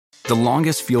The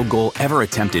longest field goal ever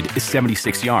attempted is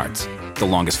 76 yards. The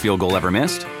longest field goal ever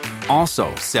missed?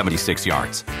 Also 76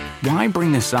 yards. Why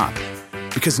bring this up?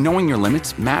 Because knowing your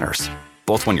limits matters,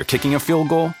 both when you're kicking a field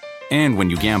goal and when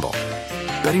you gamble.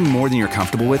 Betting more than you're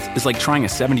comfortable with is like trying a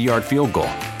 70-yard field goal.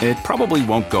 It probably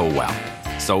won't go well.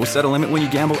 So set a limit when you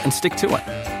gamble and stick to it.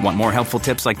 Want more helpful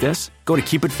tips like this? Go to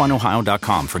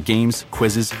keepitfunohio.com for games,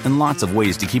 quizzes, and lots of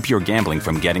ways to keep your gambling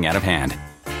from getting out of hand.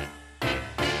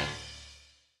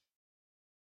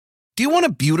 Do you want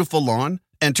a beautiful lawn?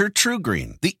 Enter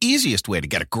TruGreen, the easiest way to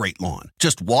get a great lawn.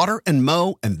 Just water and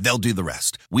mow, and they'll do the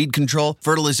rest. Weed control,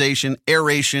 fertilization,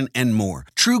 aeration, and more.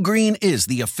 TruGreen is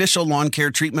the official lawn care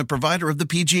treatment provider of the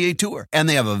PGA Tour, and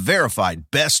they have a verified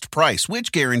best price,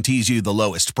 which guarantees you the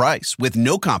lowest price with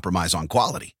no compromise on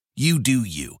quality. You do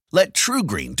you. Let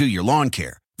TruGreen do your lawn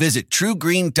care. Visit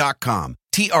TruGreen.com,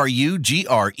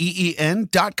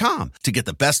 TruGreen.com, to get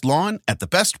the best lawn at the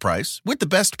best price with the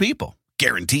best people.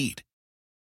 Guaranteed.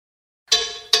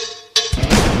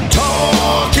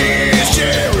 Talk is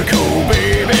Jericho,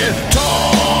 baby.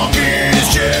 Talk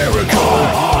is Jericho.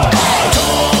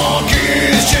 Talk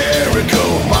is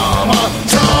Jericho, mama.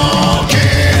 Talk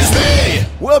is me.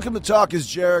 Welcome to Talk is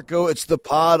Jericho. It's the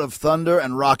pod of thunder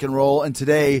and rock and roll. And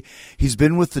today, he's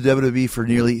been with the WWE for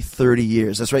nearly 30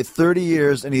 years. That's right, 30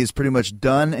 years, and he's pretty much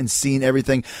done and seen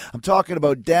everything. I'm talking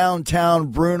about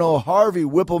downtown Bruno. Harvey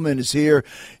Whippleman is here.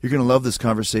 You're going to love this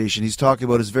conversation. He's talking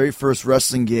about his very first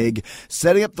wrestling gig,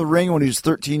 setting up the ring when he was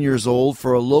 13 years old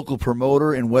for a local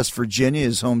promoter in West Virginia,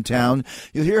 his hometown.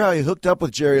 You'll hear how he hooked up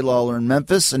with Jerry Lawler in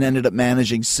Memphis and ended up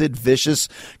managing Sid Vicious.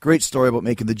 Great story about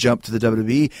making the jump to the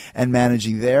WWE and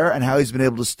managing there, and how he's been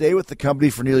able to stay with the company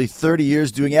for nearly 30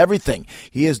 years doing everything.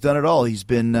 He has done it all. He's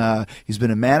been a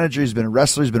manager, he's been a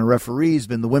wrestler, he's been a referee, he's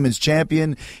been the women's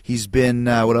champion, he's been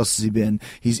what else has he been?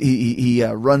 He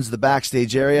runs the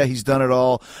backstage area. He's done it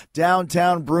all.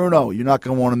 Downtown Bruno. You're not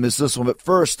going to want to miss this one, but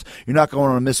first, you're not going to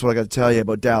want to miss what I got to tell you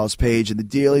about Dallas Page and the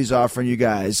deal he's offering you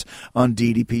guys on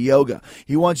DDP Yoga.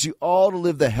 He wants you all to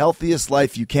live the healthiest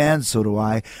life you can, so do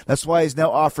I. That's why he's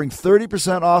now offering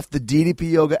 30% off the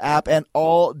DDP Yoga app and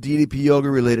all DDP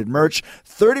Yoga related merch.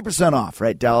 30% off,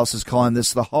 right? Dallas is calling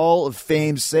this the Hall of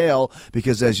Fame sale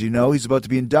because, as you know, he's about to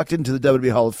be inducted into the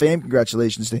WWE Hall of Fame.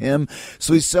 Congratulations to him.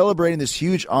 So he's celebrating this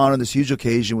huge honor, this huge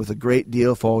occasion with a great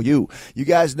deal for all you. You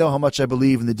guys know how much I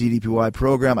believe in the DDPY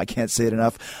program. I can't say it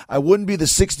enough. I wouldn't be the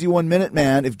 61-minute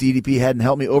man if DDP hadn't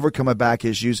helped me overcome my back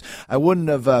issues. I wouldn't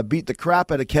have beat the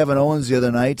crap out of Kevin Owens the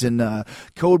other night and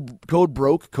code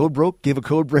broke, gave a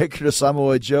code breaker to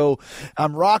Samoa Joe.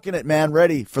 I'm rocking it, man.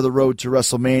 Ready for the road to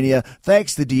WrestleMania.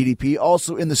 Thanks to DDP.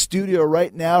 Also in the studio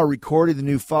right now, recording the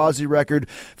new Fozzy record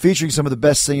featuring some of the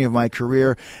best singing of my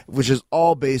career, which is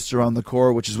all based around the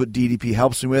core, which is what DDP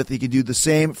helps me with. He can do the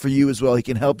same for you as well. He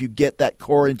can help you get that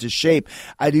core into shape.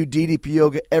 I do DDP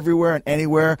Yoga everywhere and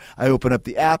anywhere. I open up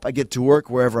the app. I get to work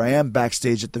wherever I am,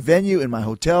 backstage at the venue, in my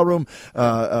hotel room,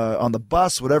 on the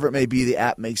bus, whatever it may be. The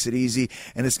app makes it easy,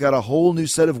 and it's got a whole new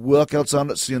set of workouts on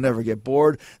it so you'll never get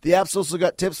bored. The app's also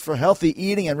got tips for healthy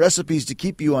eating and recipes to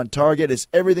keep you on target. It's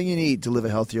everything you need to live a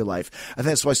healthier life. I think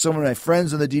that's why so many of my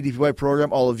friends in the DDPY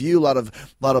program, all of you, a lot of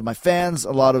my fans,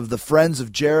 a lot of the friends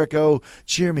of Jericho,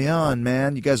 cheer me on,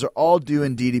 man. You guys are all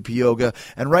doing DDP Yoga.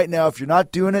 And right now, if you're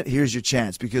not doing it, here's your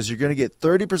chance, because you're going to get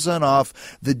 30%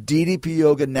 off the DDP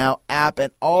Yoga Now app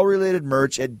and all related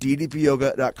merch at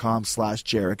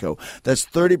ddpyoga.com/Jericho. That's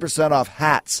 30% off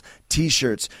hats,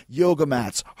 t-shirts, yoga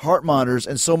mats, heart monitors,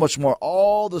 and so much more.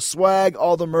 All the swag,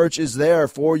 all the merch is there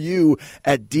for you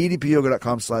at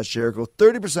ddpyoga.com/Jericho.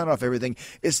 30% off everything.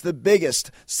 It's the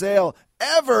biggest sale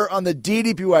ever on the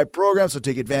DDPY program, so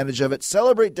take advantage of it.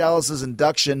 Celebrate Dallas's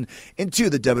induction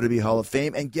into the WWE Hall of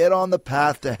Fame and get on the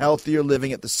path to healthier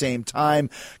living at the same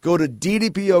time. Go to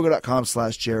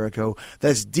ddpyoga.com/Jericho.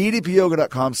 That's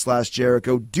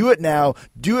ddpyoga.com/Jericho. Do it now.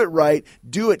 Do it right.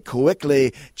 Do it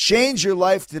quickly. Change your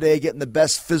life today. Get in the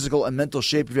best physical and mental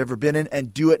shape you've ever been in,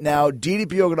 and do it now.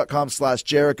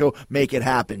 ddpyoga.com/Jericho. Make it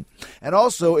happen. And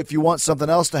also, if you want something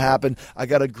else to happen, I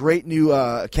got a great new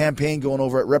campaign going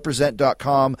over at represent.com/Chris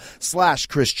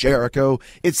Jericho.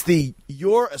 It's the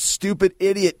You're a Stupid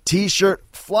Idiot t-shirt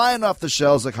flying off the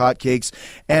shelves like hotcakes.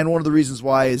 And one of the reasons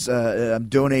why is I'm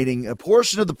donating a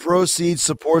portion of the proceeds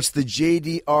supports the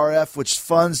JDRF, which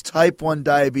funds type 1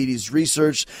 diabetes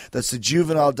research. That's the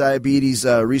juvenile diabetes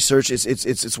research.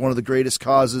 It's one of the greatest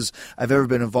causes I've ever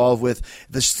been involved with.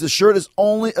 The shirt is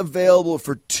only available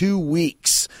for 2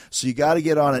 weeks, so you got to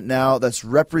get on it now. That's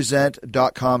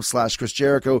represent.com/Chris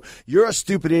Jericho. You're a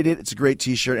Stupid Idiot. It's a great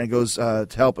t-shirt, and it goes to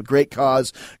help a great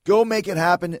cause. Go make it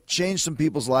happen. Change some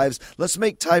people's lives. Let's make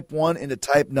make type 1 into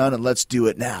type none, and let's do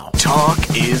it now. Talk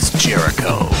is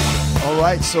Jericho. All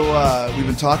right, so we've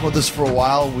been talking about this for a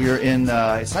while. We're in,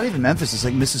 it's not even Memphis, it's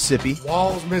like Mississippi.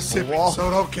 Walls, Mississippi,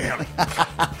 Soto County.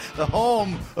 The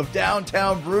home of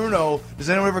downtown Bruno. Does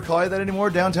anyone ever call you that anymore,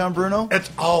 downtown Bruno? That's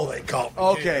all they call me.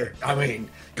 Okay. Here. I mean,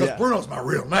 because Yeah. Bruno's my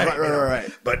real name. Right.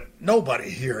 But nobody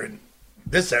here in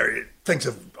this area thinks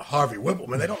of Harvey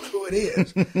Whippleman. They don't know who it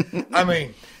is. I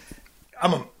mean,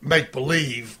 I'm a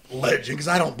make-believe legend because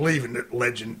I don't believe in the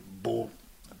legend bull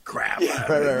crap.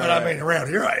 But I mean, around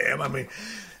here I am. I mean,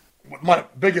 my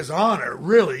biggest honor,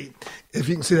 really, if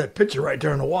you can see that picture right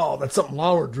there on the wall, that's something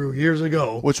Lawler drew years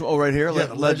ago. Which, right here? Yeah,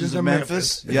 the Legends of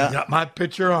Memphis. Yeah. Got my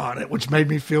picture on it, which made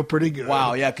me feel pretty good.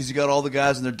 Wow, yeah, because you got all the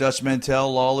guys in there. Dutch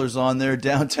Mantel, Lawler's on there,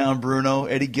 downtown Bruno,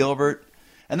 Eddie Gilbert.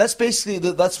 And that's basically,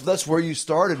 that's where you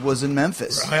started, was in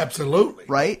Memphis. Absolutely.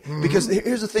 Right? Mm-hmm. Because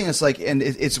here's the thing, it's like, and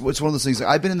it's one of those things,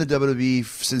 I've been in the WWE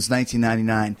since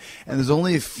 1999, and there's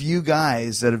only a few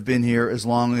guys that have been here as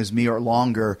long as me or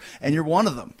longer, and you're one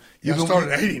of them. I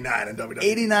started at 89 in WWE.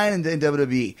 89 in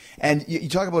WWE. And you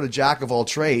talk about a jack of all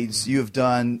trades. You have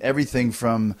done everything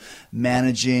from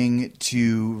managing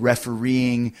to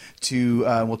refereeing to,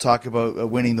 we'll talk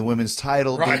about winning the women's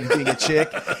title, being a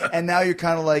chick. And now you're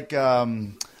kind of like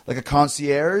a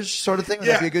concierge sort of thing. Would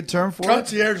that be a good term for it?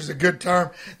 Concierge is a good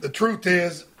term. The truth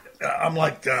is, I'm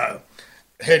like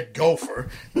head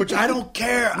gopher, which I don't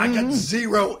care. I got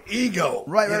zero ego.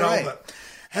 Right. But,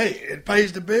 hey, it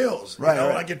pays the bills. Right.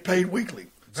 I get paid weekly.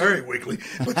 Very weekly,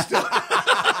 but still.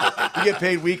 You get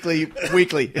paid weekly.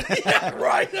 Yeah,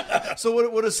 right. So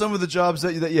what are some of the jobs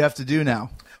that you have to do now?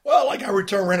 Well, like I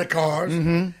return rental cars.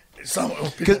 Mm-hmm. Some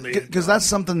people need it. Because that's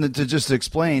something to just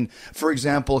explain. For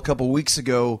example, a couple weeks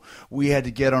ago, we had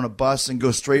to get on a bus and go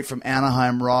straight from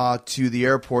Anaheim Raw to the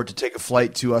airport to take a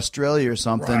flight to Australia or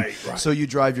something. Right. So you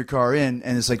drive your car in,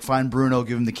 and it's like, find Bruno,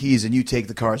 give him the keys, and you take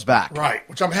the cars back. Right,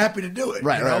 which I'm happy to do it.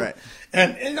 Right.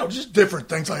 And just different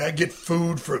things. Like I get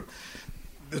food for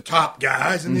the top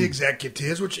guys and the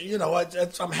executives, which,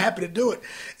 I'm happy to do it.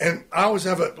 And I always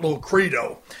have a little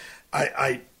credo.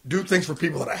 I do things for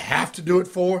people that I have to do it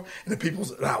for, and the people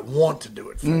that I want to do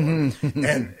it for. Mm-hmm.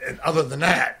 And other than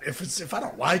that, if I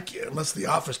don't like you, unless the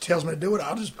office tells me to do it,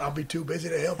 I'll be too busy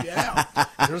to help you out.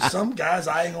 There's some guys,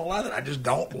 I ain't gonna lie, that I just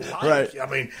don't like. Right. I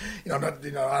mean, I don't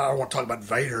want to talk about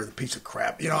Vader, the piece of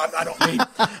crap. I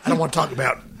don't want to talk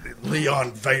about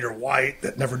Leon Vader White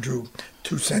that never drew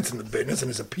 2 cents in the business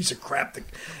and is a piece of crap that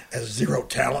has zero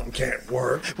talent and can't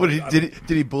work. What did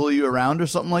he bully you around or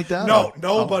something like that? No,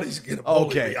 nobody's gonna bully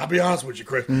Okay. me. I'll be honest with you,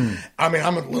 Chris. I mean,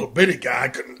 I'm a little bitty guy. I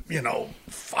couldn't,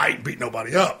 fight, beat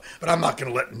nobody up, but I'm not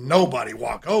gonna let nobody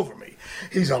walk over me.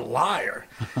 He's a liar.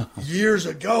 Years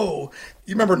ago,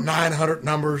 you remember 900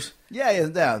 numbers?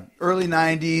 Yeah. Early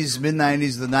 90s, mid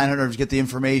 90s, the 900s get the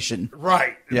information.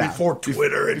 Right. Yeah. Before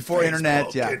Twitter and before Facebook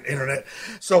internet, yeah. and internet.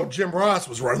 So Jim Ross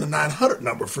was running the 900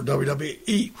 number for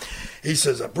WWE. He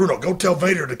says, Bruno, go tell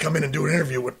Vader to come in and do an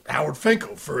interview with Howard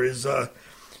Finkel for his, the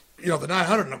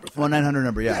 900 number. 900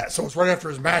 number, yeah. So it's right after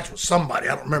his match with somebody.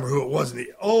 I don't remember who it was in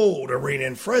the old arena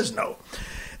in Fresno.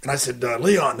 And I said,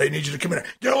 Leon, they need you to come in.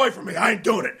 Get away from me. I ain't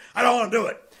doing it. I don't want to do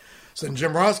it. So then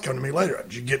Jim Ross come to me later.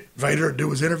 Did you get Vader to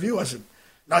do his interview? I said,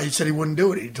 no, he said he wouldn't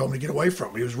do it. He told me to get away from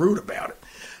him. He was rude about it.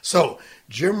 So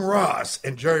Jim Ross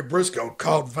and Jerry Briscoe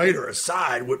called Vader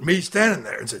aside with me standing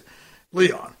there and said,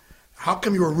 Leon, how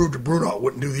come you were rude to Bruno and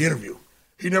wouldn't do the interview?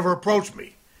 He never approached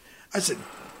me. I said,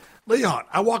 Leon,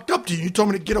 I walked up to you. You told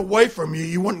me to get away from you.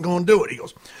 You wasn't going to do it. He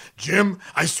goes, Jim,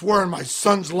 I swear on my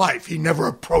son's life, he never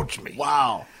approached me.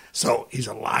 Wow. So he's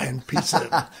a lying piece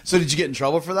of... So did you get in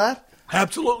trouble for that?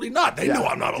 Absolutely not. They know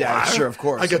I'm not a liar. Sure, of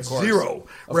course. I got zero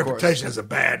reputation as a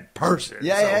bad person.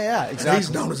 Yeah, and exactly. he's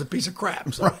known as a piece of crap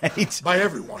right. by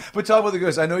everyone. But talk about the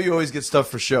goes. I know you always get stuff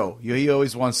for show. He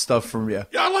always wants stuff from you.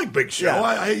 Yeah, I like Big Show.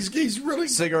 Yeah. He's really...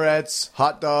 Cigarettes,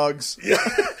 hot dogs. Yeah,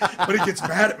 but he gets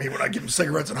mad at me when I give him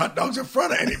cigarettes and hot dogs in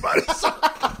front of anybody. So,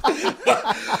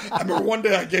 I remember one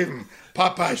day I gave him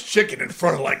Popeye's chicken in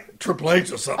front of like Triple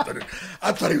H or something. And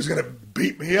I thought he was going to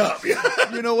beat me up.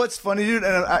 You know what's funny, dude?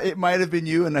 And it might have been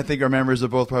you, and I think our members are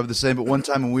both probably the same. But one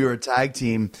time when we were a tag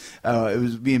team, it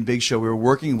was me and Big Show. We were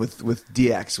working with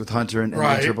DX, with Hunter and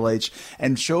Triple H.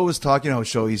 And Show was talking.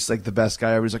 Show, he's like the best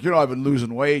guy ever. He's like, I've been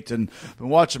losing weight and been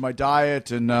watching my diet,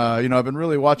 and I've been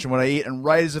really watching what I eat. And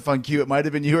right as if on cue, it might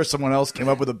have been you or someone else came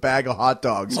up with a bag of hot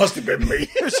dogs. Must have been me.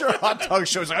 For sure, hot dog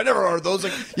shows. I never ordered those.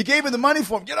 Like, you gave me the money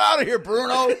for them. Get out of here,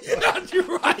 Bruno. Yeah, you're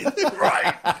right.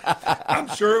 Right. I'm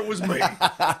sure it was me.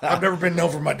 I've never been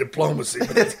known for my diplomacy,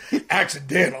 but it's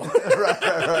accidental.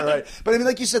 right. But I mean,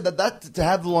 like you said, that to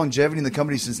have the longevity in the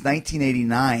company since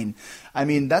 1989, I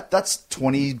mean, that's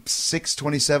 26,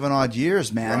 27 odd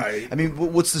years, man. Right. I mean,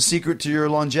 what's the secret to your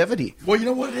longevity? Well, you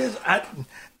know what it is?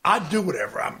 I do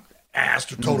whatever I'm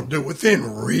asked or told to do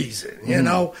within reason, you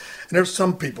know? And there's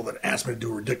some people that ask me to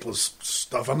do ridiculous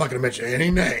stuff. I'm not going to mention any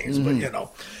names, but, you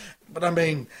know. But, I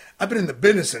mean, I've been in the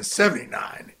business since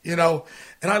 79, you know,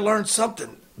 and I learned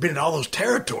something being in all those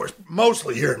territories,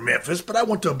 mostly here in Memphis, but I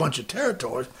went to a bunch of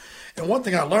territories. And one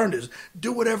thing I learned is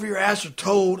do whatever you're asked or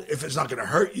told if it's not going to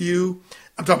hurt you.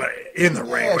 I'm talking about in the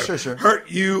ring. Sure. Hurt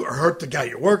you or hurt the guy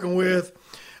you're working with,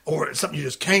 or it's something you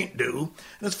just can't do.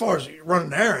 And as far as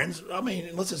running errands, I mean,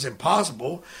 unless it's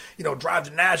impossible, you know, drive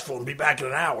to Nashville and be back in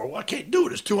an hour. Well, I can't do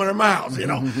it. It's 200 miles, you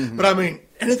know. But, I mean,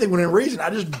 anything within reason, I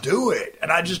just do it.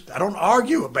 And I don't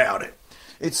argue about it.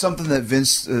 It's something that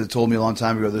Vince told me a long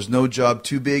time ago. There's no job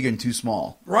too big and too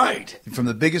small. Right. From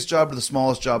the biggest job to the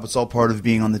smallest job, it's all part of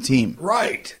being on the team.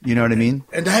 Right. You know what I mean?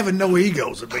 And to having no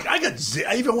egos. I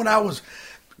got even when I was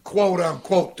quote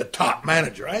unquote the top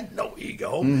manager, I had no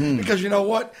ego because you know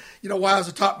what? You know why I was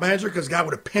the top manager? Because the guy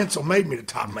with a pencil made me the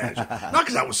top manager, not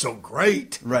because I was so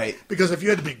great. Right. Because if you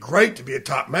had to be great to be a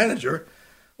top manager,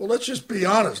 well, let's just be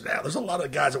honest now. There's a lot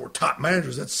of guys that were top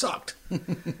managers that sucked,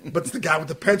 but the guy with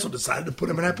the pencil decided to put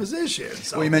him in that position.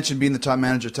 So, Well, you mentioned being the top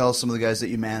manager. Tell us some of the guys that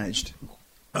you managed.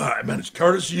 I managed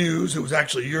Curtis Hughes, who was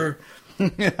actually your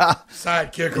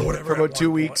sidekick or whatever. For about at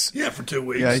 2 one point. weeks. Yeah, for 2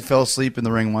 weeks. Yeah, he fell asleep in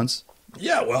the ring once.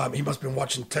 Yeah, well, I mean, he must have been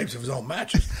watching tapes of his own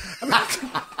matches.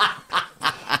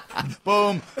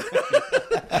 Boom.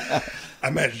 I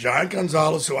met John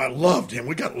Gonzalez, who I loved him.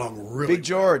 We got along really Big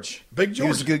George. Big George. He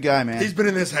was a good guy, man. He's been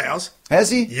in this house. Has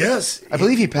he? Yes. I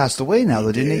believe he passed away now,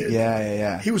 though, didn't did. he?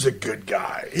 Yeah. He was a good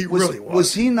guy. He really was.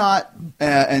 Was he not,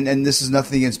 and this is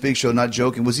nothing against Big Show, not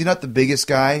joking, was he not the biggest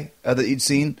guy that you'd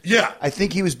seen? Yeah. I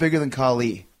think he was bigger than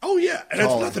Khali. Oh, yeah. And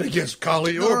Tall. that's nothing against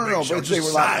Khali No, or no, Big Show, but they just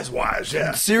were like- size-wise,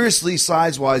 yeah. Seriously,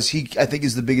 size-wise, he, I think,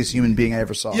 is the biggest human being I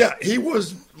ever saw. Yeah, he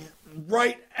was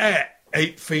right at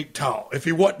 8 feet tall. If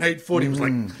he wasn't 8 foot, he was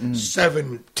like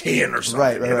 7'10" or something.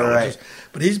 Right, you know, right.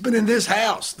 But he's been in this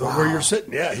house where you're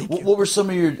sitting. Yeah. What were some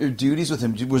of your duties with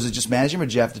him? Was it just manage him, or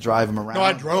did you have to drive him around? No,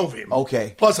 I drove him.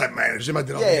 Okay. Plus, I managed him. I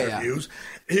did all the interviews.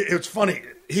 It's funny.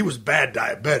 He was bad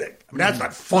diabetic. I mean, that's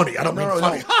not funny. I don't mean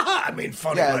funny. No. I mean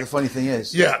funny. Yeah, like, the funny thing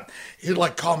is. Yeah. He'd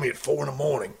like call me at 4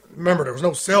 a.m. Remember, there was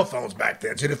no cell phones back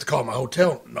then, so he'd have to call my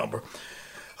hotel number.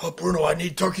 Oh, Bruno, I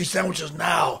need turkey sandwiches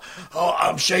now. Oh,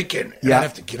 I'm shaking. And I'd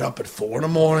have to get up at 4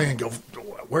 a.m. and go,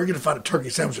 where are you going to find a turkey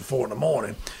sandwich at 4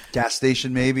 a.m.? Gas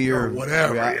station, maybe, or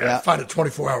whatever. Yeah. Find a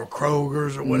 24-hour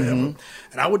Kroger's or whatever.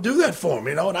 And I would do that for him,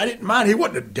 you know, and I didn't mind. He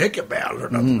wasn't a dick about it or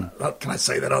nothing. Can I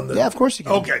say that on the... Yeah, of course you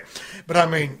can. Okay. But I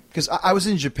mean... Because I was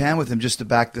in Japan with him, just to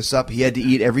back this up. He had to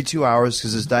eat every 2 hours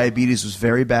because his diabetes was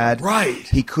very bad. Right.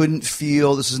 He couldn't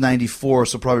feel, this is 94,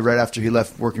 so probably right after he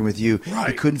left working with you.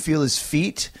 Right. He couldn't feel his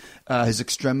feet. His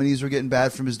extremities were getting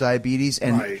bad from his diabetes.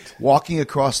 And Right. walking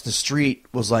across the street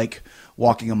was like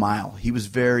walking a mile. He was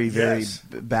very, very Yes.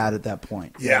 bad at that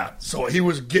point. Yeah, so he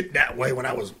was getting that way when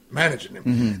I was managing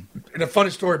him. And a funny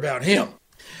story about him.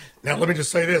 Now, let me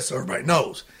just say this so everybody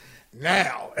knows.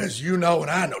 Now, as you know and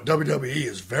I know, WWE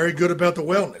is very good about the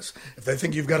wellness. If they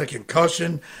think you've got a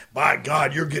concussion, by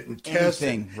God, you're getting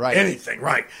tested. Anything,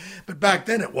 right. But back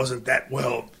then, it wasn't that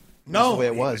well known. That's the way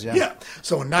it was, yeah. Yeah.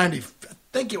 So in I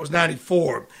think it was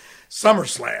 94,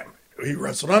 SummerSlam, he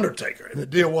wrestled Undertaker. And the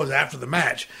deal was after the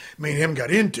match, me and him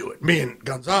got into it. Me and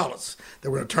Gonzalez, they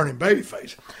were going to turn him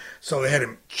babyface. So they had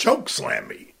him choke slam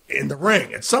me in the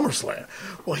ring at SummerSlam.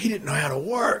 Well, he didn't know how to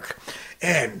work.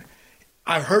 And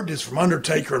I heard this from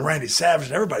Undertaker and Randy Savage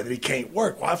and everybody that he can't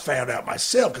work. Well, I found out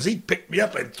myself because he picked me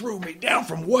up and threw me down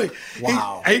from way.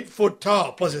 Wow. He's 8 foot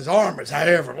tall, plus his arm is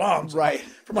however long. Right.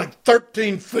 From like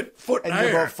 13 foot in And the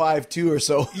you're air. about 5'2" or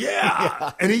so.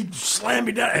 Yeah. And he slammed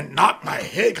me down and knocked my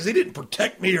head because he didn't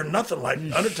protect me or nothing like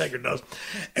Undertaker does.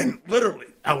 And literally,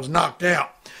 I was knocked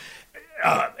out.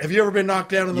 Have you ever been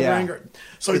knocked out in the ring?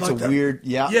 So It's like a that, weird,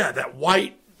 yeah. Yeah, that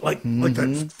white, like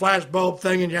that flash bulb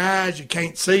thing in your eyes you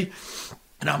can't see.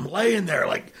 And I'm laying there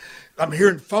like I'm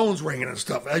hearing phones ringing and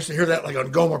stuff. I used to hear that like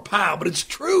on Gomer Pyle, but it's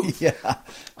true. Yeah.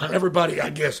 And everybody, I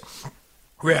guess,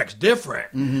 reacts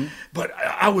different. But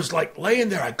I was like laying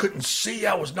there. I couldn't see.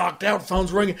 I was knocked out.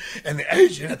 Phones ringing. And the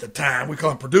agent at the time, we call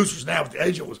them producers now, but the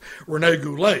agent was Rene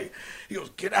Goulet. He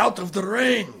goes, "Get out of the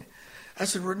ring." I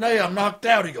said, "Rene, I'm knocked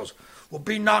out." He goes, "Well,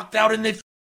 be knocked out in the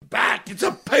back. It's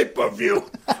a pay-per-view."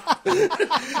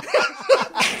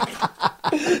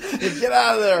 Get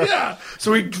out of there. Yeah.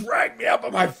 So he dragged me up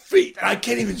on my feet, and I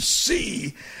can't even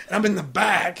see. And I'm in the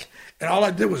back, and all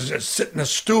I did was just sit in a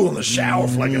stool in the shower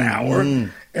for like an hour.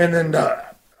 And then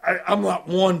I'm not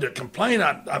one to complain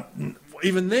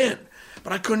even then,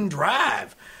 but I couldn't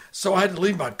drive. So I had to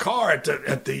leave my car at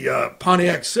the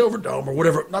Pontiac Silverdome or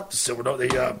whatever. Not the Silverdome,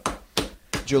 the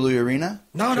Joe Louis Arena?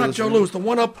 No, not Joe Louis. The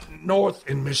one up north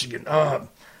in Michigan. The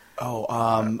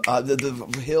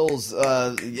Hills.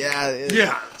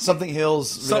 Yeah. Something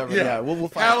Hills. Whatever. Yeah. We'll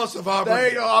find Palace of Auburn. There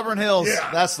you go, Auburn Hills.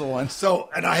 Yeah. That's the one. So,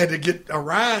 and I had to get a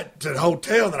ride to the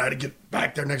hotel, and then I had to get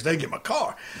back there next day and get my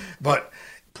car. But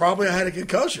probably I had a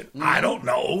concussion. I don't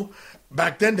know.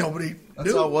 Back then, nobody That's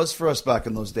knew. how it was for us back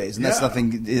in those days, and that's Yeah.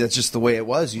 nothing. That's just the way it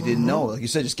was. You didn't know, like you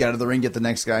said, just get out of the ring, get the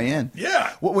next guy in. Yeah.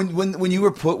 When you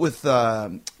were put with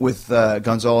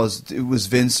Gonzalez, it was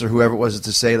Vince or whoever it was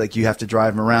to say like you have to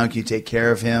drive him around. Can you take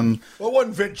care of him? Well, it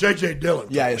wasn't Vince, J.J. Dillon.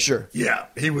 Yeah, sure. Yeah,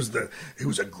 he was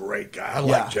a great guy. I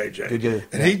Yeah. like J.J. Good.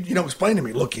 And he, explained to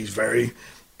me, look, he's very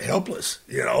helpless.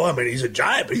 I mean, he's a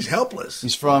giant, but he's helpless.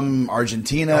 He's from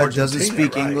Argentina doesn't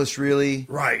speak right. English really.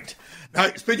 Right. Now,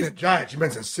 speaking of giants, you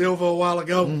mentioned Silva a while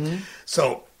ago. Mm-hmm.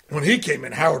 So when he came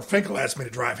in, Howard Finkel asked me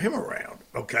to drive him around,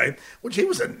 okay? Which he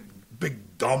was a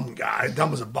big, dumb guy,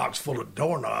 dumb as a box full of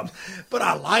doorknobs. But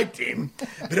I liked him,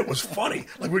 but it was funny.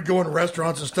 Like, we'd go in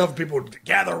restaurants and stuff, and people would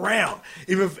gather around.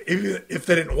 Even if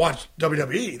they didn't watch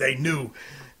WWE, they knew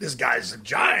this guy's a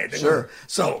giant. Sure.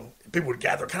 So people would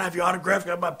gather, can I have your autograph?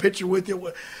 Got my picture with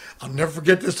you? I'll never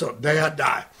forget this till the day I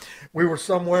die. We were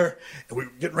somewhere, and we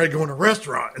were getting ready to go in a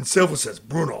restaurant, and Silva says,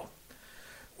 Bruno,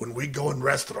 when we go in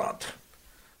restaurant,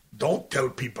 don't tell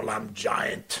people I'm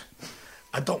giant.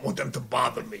 I don't want them to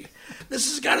bother me. This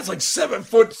is a guy that's like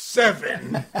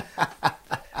 7'7".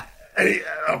 And he,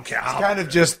 okay, Kind of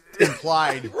just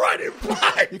implied. right,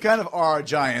 implied. You kind of are a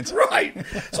giant. Right.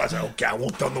 So I said, okay, I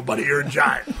won't tell nobody you're a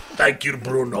giant. Thank you to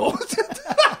Bruno.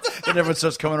 And everyone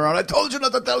starts coming around. I told you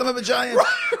not to tell him I'm a giant. Right.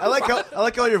 I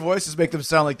like how your voices make them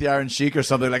sound like the Iron Sheik or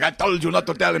something. Like I told you not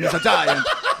to tell him he's a giant.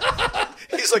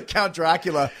 He's like Count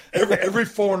Dracula. Every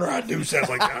foreigner I do sounds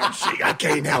like Iron Sheik. I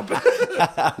can't help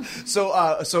it. So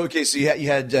okay. So you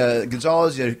had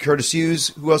Gonzalez. You had Curtis Hughes.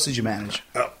 Who else did you manage?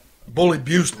 Bully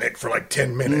Busnick for like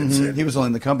 10 minutes. And, He was only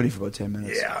in the company for about 10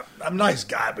 minutes. yeah, I'm a nice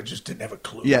guy, but just didn't have a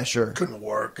clue. Yeah, sure. Couldn't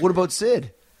work. What about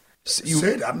Sid?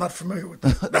 Sid, I'm not familiar with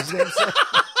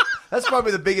that. That's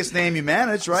probably the biggest name you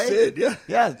managed, right? Sid, yeah.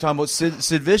 Yeah, talking about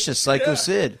Sid Vicious, Psycho Yeah.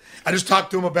 Sid. I just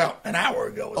talked to him about an hour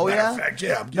ago, as a matter of fact.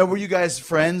 Yeah. Now, were you guys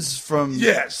friends from...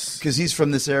 Yes. Because he's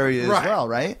from this area as well,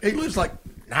 right? He lives like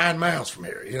 9 miles from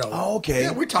here, Oh, okay.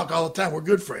 Yeah, we talk all the time. We're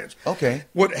good friends. Okay.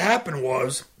 What happened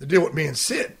was, the deal with me and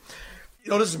Sid,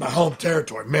 this is my home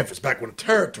territory, Memphis, back when the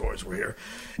territories were here.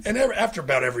 And after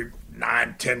about every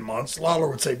 9-10 months, Lawler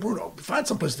would say, Bruno, find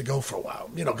someplace to go for a while,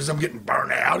 because I'm getting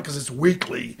burnt out because it's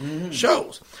weekly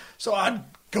shows. So I'd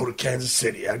go to Kansas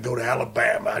City. I'd go to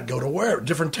Alabama. I'd go to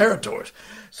different territories.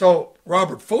 So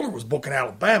Robert Fuller was booking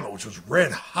Alabama, which was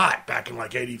red hot back in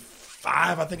like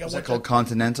 85, I think. Is that called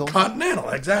Continental? Continental,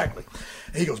 exactly.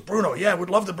 And he goes, Bruno, yeah,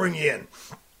 we'd love to bring you in.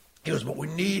 He goes, but we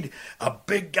need a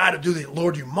big guy to do the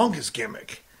Lord Humongous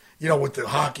gimmick, with the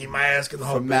hockey mask and the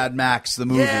whole From Mad Max, the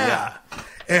movie. Yeah.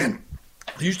 And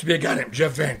there used to be a guy named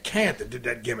Jeff Van Cant that did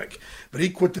that gimmick, but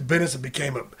he quit the business and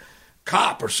became a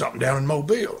cop or something down in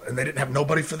Mobile, and they didn't have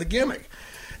nobody for the gimmick.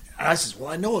 And I says,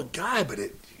 well, I know a guy, but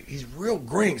he's real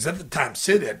green. 'Cause at the time,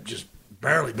 Sid had just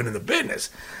barely been in the business.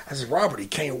 I said, Robert, he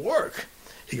can't work.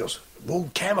 He goes,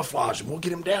 we'll camouflage him. We'll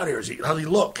get him down here. How's he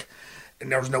look?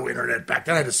 And there was no internet back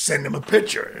then. I had to send him a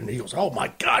picture. And he goes, oh,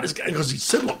 my God, this guy. He goes, he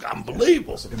said, look,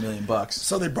 unbelievable. It's like $1 million.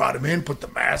 So they brought him in, put the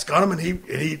mask on him, and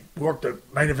he worked a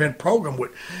main event program with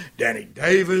Danny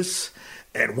Davis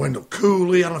and Wendell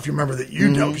Cooley. I don't know if you remember that,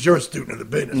 because you're a student of the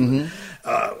business.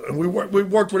 And we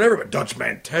worked with everybody. Dutch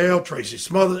Mantell, Tracy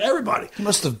Smothers, everybody. He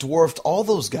must have dwarfed all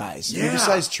those guys. Yeah.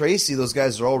 Besides Tracy, those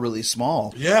guys are all really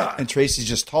small. Yeah. And Tracy's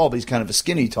just tall, but he's kind of a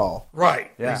skinny tall.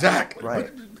 Right, Yeah. exactly. Right.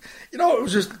 But, it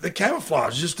was just the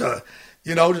camouflage, just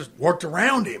worked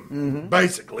around him,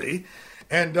 basically.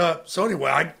 And so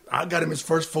anyway, I got him his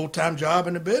first full-time job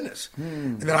in the business.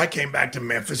 And then I came back to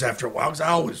Memphis after a while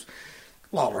because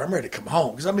Lawler, I'm ready to come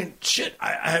home. Because,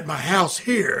 I had my house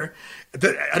here. I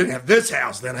didn't have this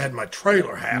house then. I had my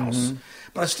trailer house.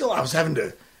 But I was having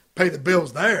to pay the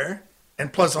bills there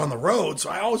and plus on the road. So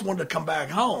I always wanted to come back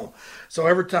home. So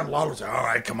every time Lawler said, all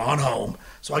right, come on home.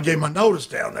 So I gave my notice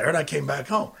down there and I came back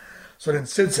home. So then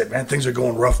Sid said, man, things are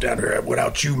going rough down here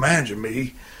without you managing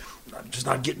me. I'm just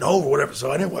not getting over whatever. So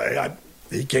anyway,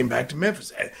 he came back to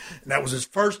Memphis. And that was his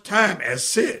first time as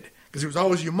Sid. because he was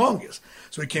always humongous.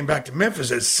 So he came back to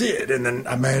Memphis as Sid, and then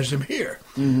I managed him here.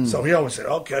 So he always said,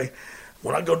 okay,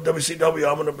 when I go to WCW,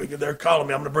 I'm going to be there calling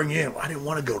me. I'm going to bring you in. I didn't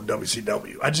want to go to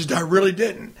WCW. I really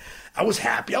didn't. I was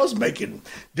happy. I was making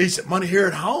decent money here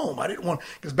at home. I didn't want,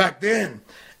 because back then,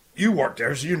 you worked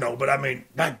there, so you know, but I mean,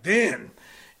 back then,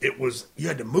 it was, you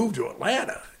had to move to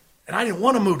Atlanta. And I didn't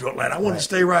want to move to Atlanta. I wanted to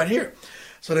stay right here.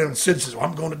 So then Sid says, well,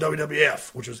 I'm going to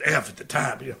WWF, which was F at the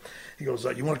time. He goes,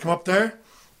 you want to come up there?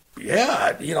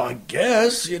 Yeah, I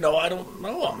guess. I don't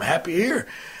know. I'm happy here.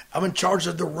 I'm in charge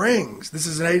of the rings. This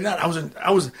is in '89.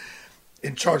 I was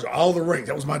in charge of all the rings.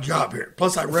 That was my job here.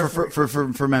 Plus, I refereed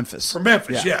for Memphis. For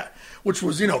Memphis, yeah. Which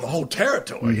was, the whole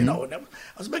territory, And I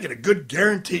was making a good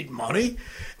guaranteed money.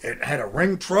 And I had a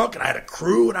ring truck, and I had a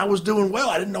crew, and I was doing well.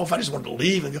 I didn't know if I just wanted to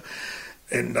leave and go.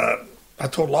 And I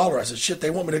told Lawler, I said, shit, they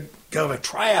want me to go have a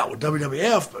tryout with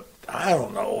WWF, but I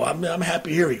don't know. I'm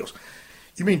happy here. He goes,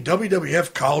 you mean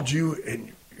WWF called you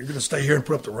and you're going to stay here and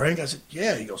put up the ring? I said,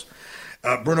 yeah. He goes,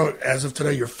 Bruno, as of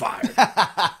today, you're fired.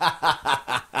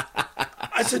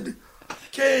 I said,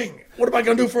 King, what am I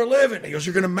going to do for a living? He goes,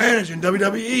 you're going to manage in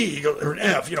WWE. He goes, or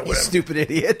F, whatever. You stupid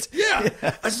idiot. Yeah.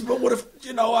 I said, but what if,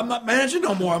 I'm not managing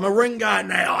no more. I'm a ring guy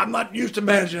now. I'm not used to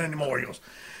managing anymore. He goes,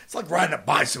 it's like riding a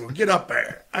bicycle. Get up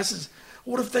there. I says,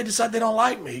 what if they decide they don't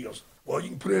like me? He goes, well, you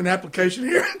can put in an application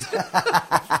here.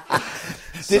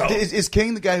 Is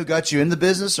King the guy who got you in the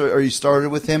business, or you started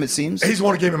with him, it seems? He's the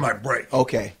one who gave me my break.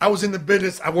 Okay. I was in the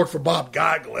business. I worked for Bob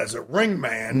Geigel as a ring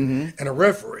man and a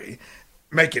referee,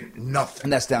 making nothing.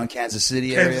 And that's down Kansas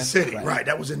City area? Kansas City, right.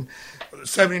 That was in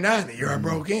 '79, the year I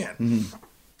broke in.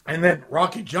 And then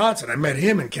Rocky Johnson, I met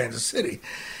him in Kansas City.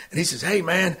 And he says, hey,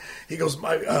 man, he goes,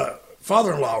 my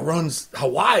father-in-law runs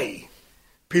Hawaii,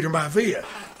 Peter Maivia.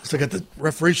 Still got the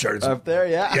referee shirt. It's up there,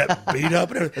 yeah. Yeah, beat up.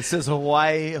 And everything. It says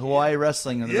Hawaii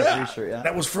Wrestling on the referee shirt, yeah.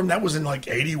 That was in like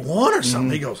 '81 or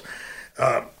something. He goes,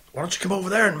 why don't you come over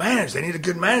there and manage? They need a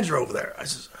good manager over there. I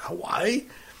says, Hawaii?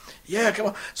 Yeah, come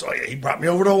on. So he brought me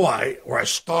over to Hawaii, where I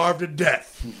starved to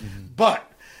death.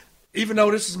 But even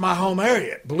though this is my home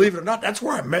area, believe it or not, that's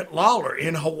where I met Lawler,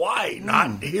 in Hawaii,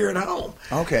 not here at home.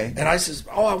 Okay. And I says,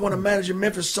 I want to manage in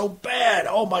Memphis so bad.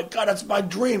 Oh, my God, that's my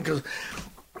dream. Because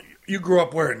you grew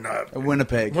up where in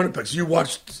Winnipeg. Winnipeg. So you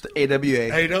watched the AWA.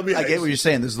 AWA. I get what you're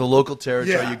saying. This is the local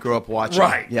territory you grew up watching.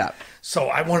 Right. Yeah. So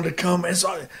I wanted to come, and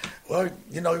so,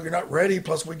 you're not ready.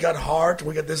 Plus, we got Hart, and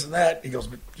we got this and that. He goes,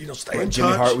 but, stay in touch.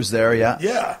 Jimmy Hart was there, yeah.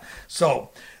 Yeah.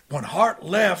 So when Hart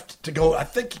left to go, I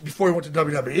think before he went to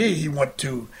WWE, he went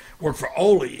to work for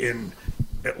Ole in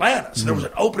Atlanta. So there was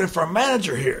an opening for a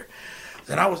manager here.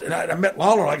 And I met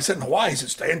Lawler, like I said, in Hawaii. He said,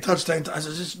 stay in touch, stay in touch. I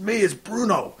said, it's me, it's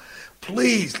Bruno.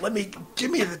 Please, give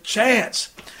me the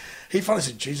chance. He finally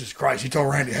said, Jesus Christ. He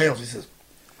told Randy Hales, he says,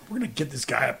 we're going to get this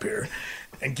guy up here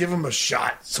and give him a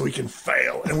shot so he can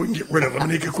fail and we can get rid of him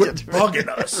and he can quit bugging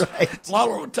us. Right.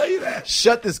 Lawler will tell you that.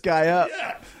 Shut this guy up.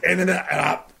 Yeah. And then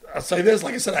I say this,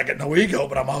 like I said, I got no ego,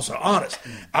 but I'm also honest.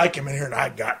 I came in here and I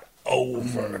got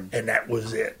over, and that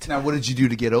was it. Now, what did you do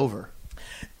to get over?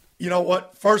 You know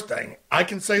what? First thing, I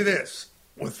can say this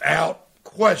without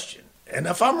question. And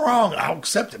if I'm wrong, I'll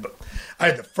accept it. But I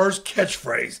had the first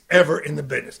catchphrase ever in the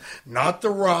business. Not The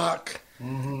Rock,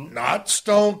 not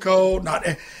Stone Cold, not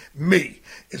me.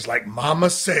 It's like Mama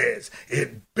says,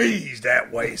 it bees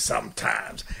that way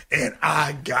sometimes. And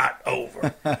I got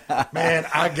over. Man,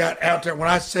 I got out there. When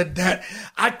I said that,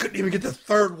 I couldn't even get the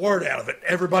third word out of it.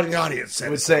 Everybody in the audience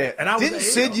said would say it. And Didn't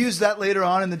Sid use that later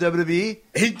on in the WWE?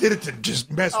 He did it to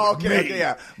just mess with me. Okay,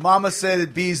 yeah. Mama said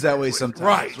it bees that way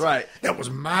sometimes. Right. That was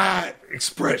my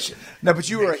expression. No, but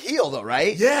you were a heel, though,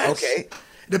 right? Yes. Okay.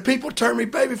 The people turned me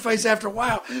babyface after a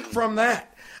while from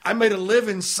that. I made a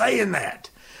living saying that.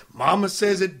 Mama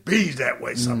says it bees that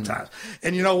way sometimes.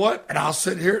 And you know what? And I'll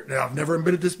sit here, and I've never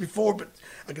admitted this before, but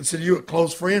I consider you a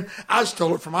close friend. I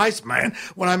stole it from Iceman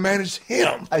when I managed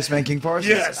him. Iceman King Parsons?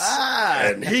 Yes.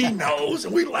 And he knows,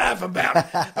 and we laugh about it.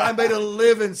 But I made a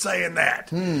living saying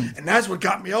that. And that's what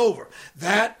got me over.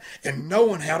 That and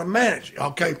knowing how to manage.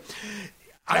 Okay?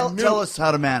 Tell us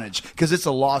how to manage, because it's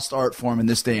a lost art form in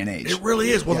this day and age. It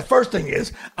really is. Well, the first thing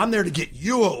is, I'm there to get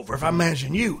you over if I'm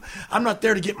managing you. I'm not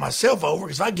there to get myself over,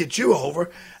 because if I get you over,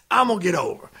 I'm going to get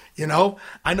over.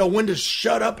 I know when to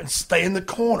shut up and stay in the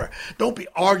corner. Don't be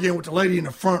arguing with the lady in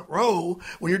the front row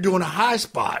when you're doing a high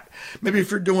spot. Maybe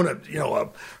if you're doing a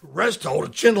rest hold, a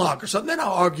chin lock or something, then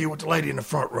I'll argue with the lady in the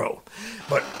front row.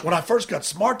 But when I first got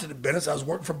smart to the business, I was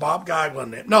working for Bob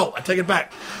Geigel. No, I take it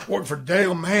back. Working for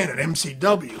Dale Mann at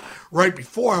MCW right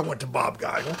before I went to Bob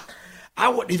Geigel. I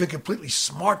wasn't even completely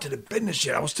smart to the business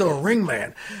yet. I was still a ring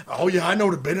man. Oh, yeah, I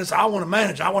know the business. I want to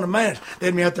manage. They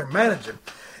had me out there managing.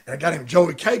 And a guy named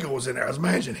Joey Cagle was in there. I was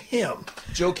managing him.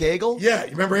 Joe Cagle? Yeah,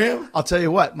 you remember him? I'll tell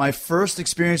you what, my first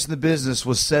experience in the business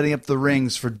was setting up the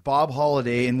rings for Bob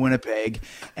Holliday in Winnipeg,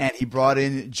 and he brought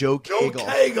in Joe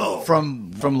Cagle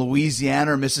from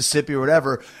Louisiana or Mississippi or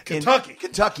whatever.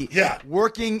 Kentucky. Yeah.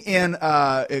 Working in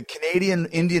Canadian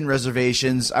Indian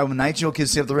reservations. I'm a 19-year-old kid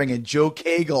setting up the ring, and Joe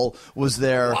Cagle was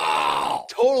there. Wow.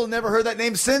 Total never heard that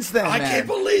name since then, I can't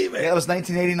believe it. Yeah, it was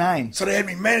 1989. So they had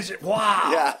me manage it. Wow.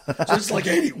 Yeah. So it's like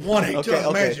 81, 82. I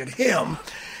was managing him.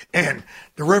 And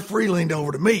the referee leaned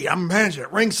over to me. I'm managing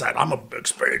at ringside. I'm an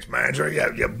experienced manager.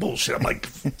 Yeah, bullshit. I'm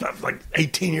like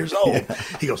 18 years old. Yeah.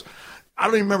 He goes, I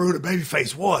don't even remember who the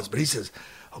babyface was, but he says,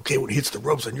 okay, when he hits the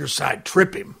ropes on your side,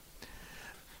 trip him.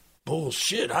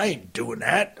 Bullshit, I ain't doing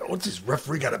that. What's this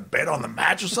referee got a bet on the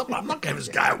match or something? I'm not giving this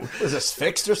guy. Was this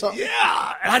fixed or something?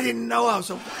 Yeah, and I didn't know I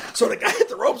was so the guy hit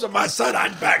the ropes on my side. I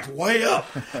backed way up,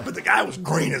 but the guy was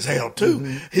green as hell too.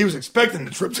 Mm-hmm. He was expecting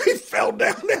the trip, so he fell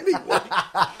down anyway.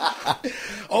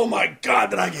 Oh my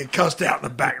God, did I get cussed out in the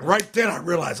back? Right then I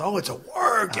realized, it's a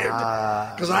work,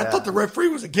 because I thought the referee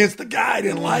was against the guy. I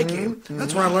didn't like him.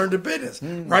 That's where I learned the business.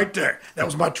 Right there, that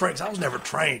was my training. I was never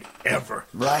trained ever.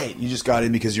 Right, you just got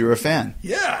in because you were a fan.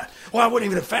 Yeah. Well, I wasn't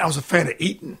even a fan. I was a fan of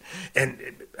eating. And,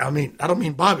 I don't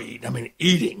mean Bobby eating. I mean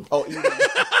eating. Oh, eating.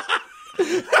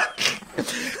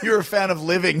 You're a fan of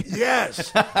living.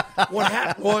 Yes. What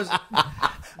happened was...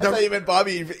 I thought you meant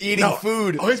Bobby eating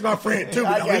food. Oh, he's my friend, too.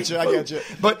 I get you.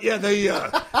 But, yeah,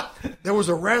 there was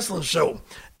a wrestling show.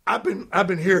 I've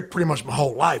been here pretty much my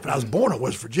whole life, but I was born in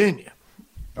West Virginia.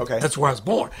 Okay. That's where I was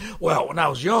born. Well, when I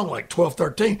was young, like 12,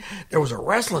 13, there was a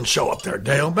wrestling show up there,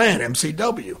 Dale Band,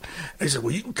 MCW. They said,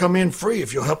 well, you can come in free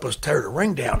if you'll help us tear the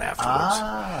ring down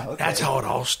afterwards. Okay. That's how it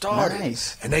all started.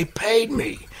 Nice. And they paid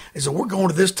me. They said, we're going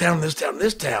to this town, this town,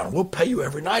 this town. We'll pay you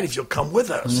every night if you'll come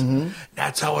with us. Mm-hmm.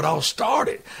 That's how it all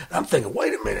started. And I'm thinking,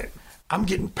 wait a minute. I'm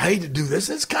getting paid to do this.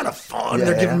 It's kind of fun. Yeah.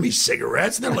 They're giving me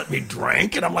cigarettes. And they're letting me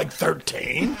drink. And I'm like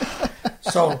 13.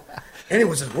 So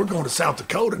anyway, says, we're going to South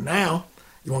Dakota now.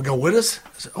 You want to go with us? I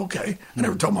said, okay. I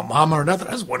never told my mama or nothing.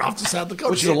 I just went off to South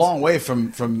Dakota. Which is a long way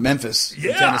from Memphis,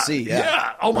 from Tennessee.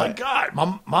 Yeah. Oh, my God.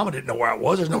 My mama didn't know where I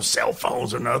was. There's no cell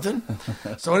phones or nothing.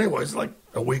 So anyways, like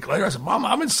a week later, I said, Mama,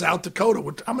 I'm in South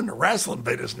Dakota. I'm in the wrestling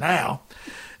business now.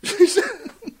 She said,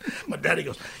 my daddy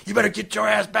goes, you better get your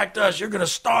ass back to us. You're going to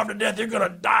starve to death. You're going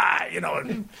to die.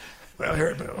 And, well,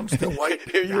 here I'm still waiting.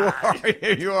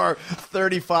 Here you are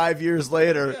 35 years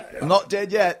later. Yeah. I'm not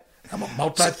dead yet. I'm a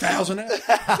multi-thousand.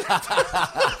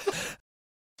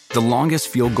 The longest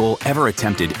field goal ever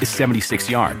attempted is 76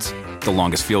 yards. The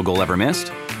longest field goal ever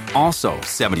missed? Also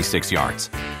 76 yards.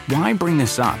 Why bring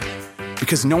this up?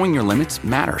 Because knowing your limits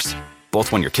matters,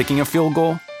 both when you're kicking a field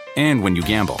goal and when you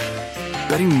gamble.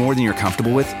 Betting more than you're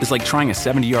comfortable with is like trying a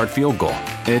 70-yard field goal.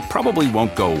 It probably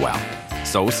won't go well.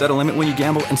 So set a limit when you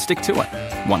gamble and stick to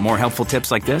it. Want more helpful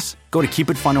tips like this? Go to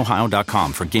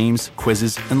keepitfunohio.com for games,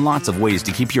 quizzes, and lots of ways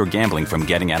to keep your gambling from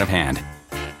getting out of hand.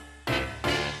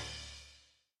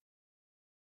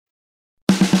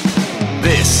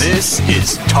 This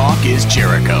is Talk is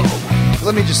Jericho.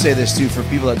 Let me just say this, too, for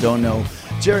people that don't know.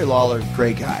 Jerry Lawler,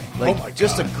 great guy. Oh, my God.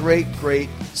 Just a great,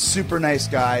 super nice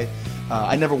guy.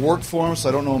 I never worked for him, so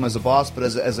I don't know him as a boss, but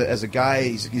as a guy,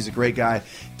 he's a great guy.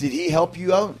 Did he help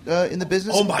you out in the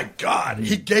business? Oh, my God.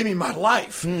 He gave me my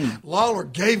life. Lawler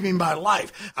gave me my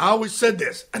life. I always said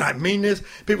this, and I mean this.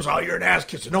 People say, oh, you're an ass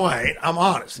kisser. No, I ain't. I'm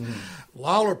honest.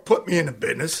 Lawler put me in the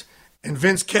business, and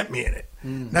Vince kept me in it.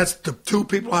 That's the two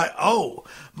people I owe.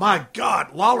 My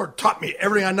God, Lawler taught me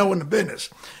everything I know in the business.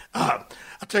 I'll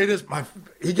tell you this,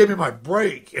 he gave me my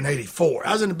break in 84.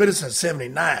 I was in the business in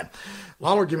 79.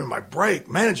 Lawler gave me my break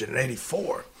managing in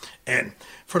 84. And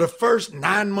for the first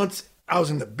 9 months I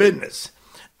was in the business,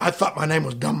 I thought my name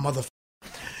was Dumb Motherfucker.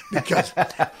 Because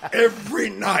every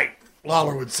night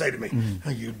Lawler would say to me, oh,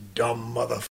 you dumb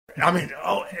motherfucker. I mean,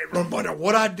 no matter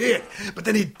what I did. But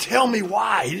then he'd tell me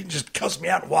why. He didn't just cuss me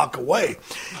out and walk away.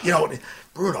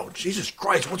 Bruno, Jesus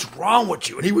Christ, what's wrong with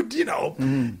you? And he would,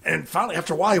 and finally,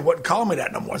 after a while, he wouldn't call me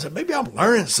that no more. I said, maybe I'm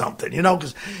learning something,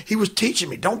 because he was teaching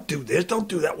me, don't do this, don't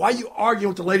do that. Why are you arguing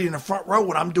with the lady in the front row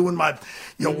when I'm doing my,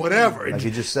 whatever? Like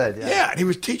you just said, yeah. Yeah, and he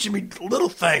was teaching me little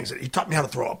things. He taught me how to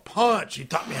throw a punch. He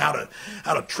taught me how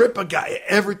to trip a guy.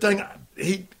 Everything.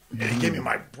 And he gave me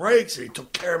my breaks, and he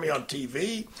took care of me on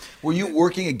TV. Were you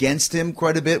working against him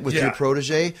quite a bit with your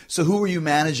protege? So who were you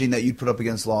managing that you'd put up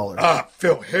against Lawler?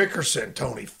 Phil Hickerson,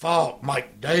 Tony Falk,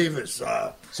 Mike Davis.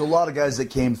 So a lot of guys that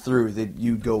came through that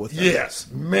you'd go with them. Yes,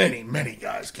 many, many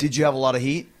guys. Did you have a lot of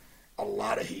heat? A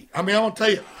lot of heat. I mean, I want to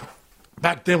tell you,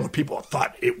 back then when people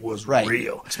thought it was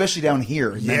real. Especially down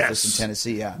here in Memphis and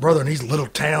Tennessee, yeah. Brother, in these little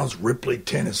towns, Ripley,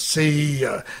 Tennessee,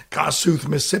 Kossuth,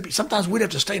 Mississippi, sometimes we'd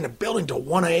have to stay in the building till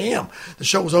 1 a.m. The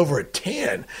show was over at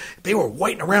 10. They were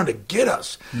waiting around to get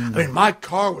us. I mean, my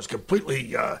car was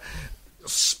completely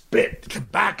spit,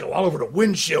 tobacco all over the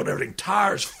windshield, everything,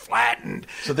 tires flattened.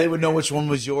 So they would know which one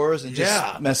was yours and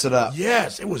just mess it up.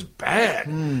 Yes, it was bad.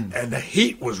 And the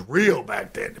heat was real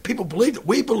back then. People believed it.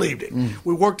 We believed it.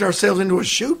 We worked ourselves into a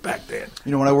shoot back then.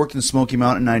 You know, when I worked in Smoky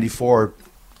Mountain in 94,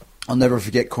 I'll never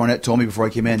forget, Cornette told me before I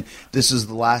came in, this is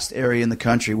the last area in the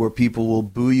country where people will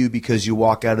boo you because you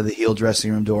walk out of the heel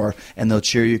dressing room door, and they'll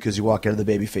cheer you because you walk out of the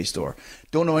babyface door.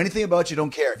 Don't know anything about you,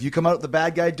 don't care. If you come out the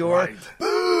bad guy door,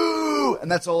 boo! And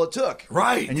that's all it took.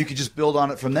 Right. And you could just build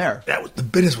on it from there. The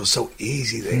business was so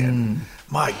easy then.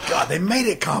 My God, they made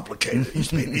it complicated. It used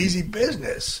to be an easy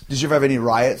business. Did you ever have any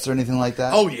riots or anything like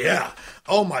that? Oh, yeah.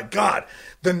 Oh, my God.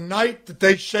 The night that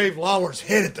they shaved Lawler's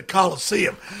head at the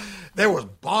Coliseum, there was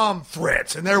bomb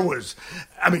threats, and there was,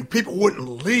 I mean, people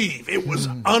wouldn't leave. It was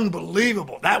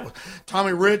unbelievable. That was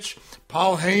Tommy Rich,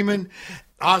 Paul Heyman,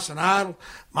 Austin Idol.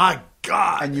 My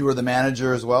God. And you were the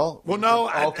manager as well? Well,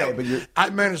 no. But I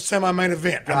managed semi-main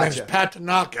event. Gotcha. I managed Pat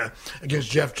Tanaka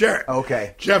against Jeff Jarrett.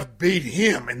 Okay. Jeff beat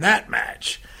him in that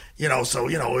match. You know, so,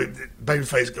 you know,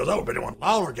 babyface goes over. But when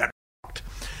Lawler got knocked,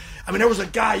 I mean, there was a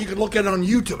guy, you could look at it on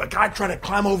YouTube, a guy trying to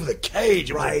climb over the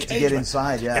cage. Right, to get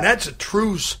inside, yeah. And that's a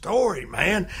true story,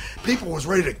 man. People was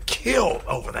ready to kill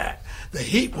over that. The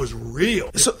heat was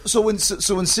real. So when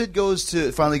Sid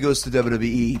finally goes to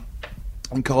WWE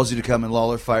and calls you to come, and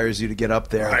Lawler fires you to get up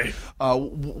there. Right.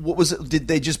 What was it? Did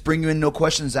they just bring you in, no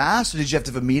questions asked, or did you have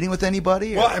to have a meeting with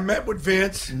anybody? Well, I met with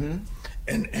Vince and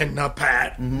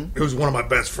Pat, who's one of my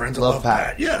best friends. I love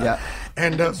Pat. Yeah.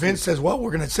 And Vince says, well,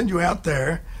 we're going to send you out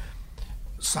there,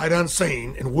 sight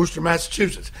unseen, in Worcester,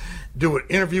 Massachusetts, do an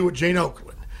interview with Gene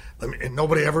Okerlund. And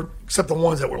nobody ever, except the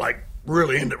ones that were like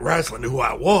really into wrestling, knew who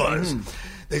I was.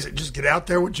 They said, just get out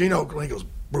there with Gene Okerlund. He goes,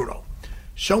 Bruno,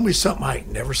 show me something I ain't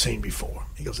never seen before.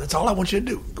 He goes, that's all I want you to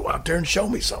do. Go out there and show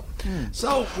me something.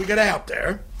 So we get out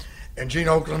there, and Gene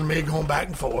Okerlund and me going back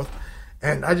and forth.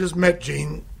 And I just met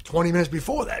Gene 20 minutes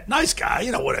before that. Nice guy,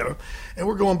 you know, whatever. And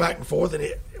we're going back and forth, and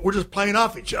we're just playing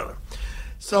off each other.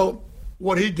 So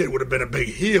what he did would have been a big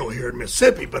heel here in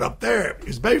Mississippi, but up there,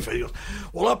 his babyface, he goes,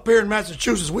 well, up here in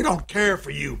Massachusetts, we don't care for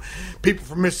you people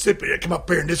from Mississippi that come up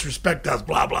here and disrespect us,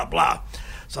 blah, blah, blah.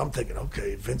 So I'm thinking,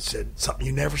 okay, Vince said something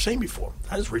you never seen before.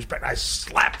 I just reached back and I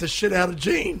slapped the shit out of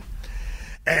Gene.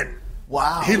 And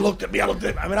wow, he looked at me, I looked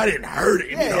at him. I mean, I didn't hurt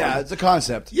him. Yeah, it's a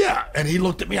concept. Yeah, and he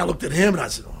looked at me, I looked at him, and I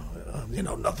said, you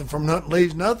know, nothing from nothing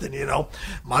leaves nothing, you know.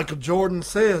 Michael Jordan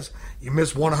says you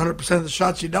miss 100% of the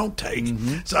shots you don't take.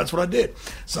 So that's what I did.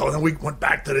 So then we went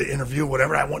back to the interview,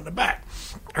 whatever, I went in the back.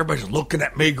 Everybody's looking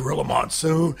at me, Gorilla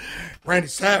Monsoon. Randy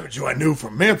Savage, who I knew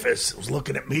from Memphis, was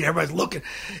looking at me. Everybody's looking.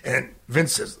 And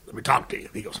Vince says, let me talk to you.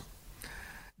 He goes,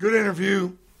 good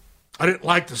interview. I didn't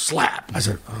like the slap. I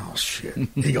said, oh, shit.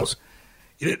 He goes,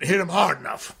 you didn't hit him hard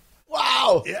enough.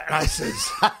 Wow. Yeah, and I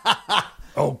says,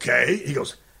 okay. He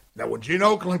goes, now when Gene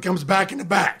Okerlund comes back in the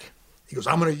back, he goes,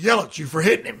 I'm going to yell at you for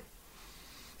hitting him.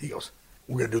 He goes,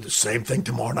 we're going to do the same thing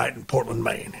tomorrow night in Portland,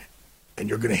 Maine, and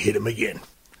you're going to hit him again.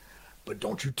 But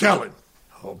don't you tell him.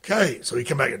 Okay. So he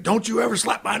come back and, don't you ever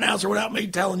slap my announcer without me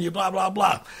telling you, blah, blah,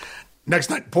 blah. Next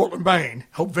night in Portland, Maine,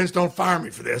 hope Vince don't fire me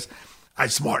for this. I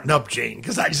smartened up Gene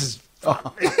because I just...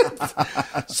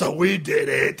 So we did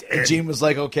it. And Gene was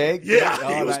like, okay?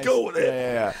 Yeah, he was cool with it.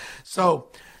 Yeah. So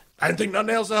I didn't think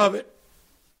nothing else of it.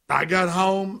 I got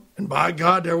home, and by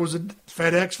God, there was a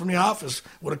FedEx from the office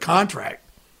with a contract.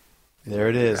 There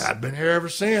it is. I've been here ever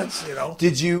since, you know.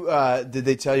 Did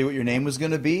they tell you what your name was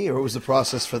going to be, or what was the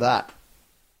process for that?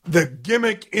 The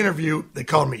gimmick interview, they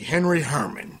called me Henry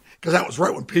Herman, because that was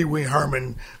right when Pee Wee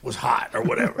Herman was hot or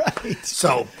whatever. Right.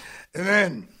 So, and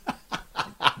then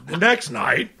the next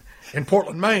night in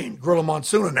Portland, Maine, Gorilla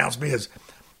Monsoon announced me as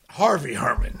Harvey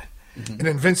Herman. And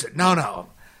then Vince said, no,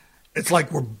 it's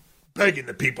like we're begging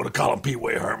the people to call him Pee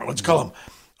Wee Herman. Let's call him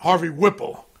Harvey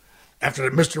Whipple, after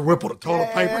Mr. Whipple, the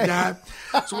toilet paper guy.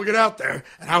 So we get out there,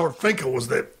 and Howard Finkel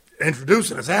was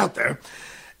introducing us out there.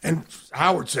 And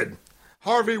Howard said,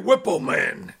 Harvey Whipple,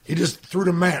 man. He just threw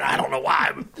the man. I don't know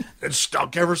why, but it's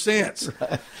stuck ever since.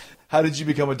 How did you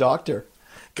become a doctor?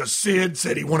 Because Sid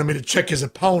said he wanted me to check his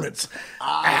opponents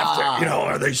after,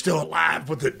 are they still alive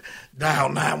with the dial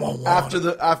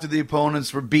 911. After the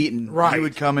opponents were beaten, right. You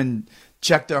would come and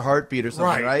check their heartbeat or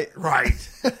something, right? Right.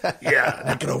 Yeah,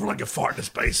 knock it over like a fart in a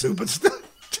spacesuit, but still.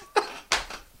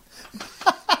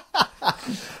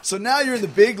 So now you're in the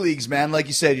big leagues, man. Like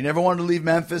you said, you never wanted to leave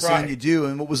Memphis, Right. and you do.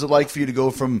 And what was it like for you to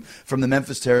go from the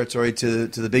Memphis territory to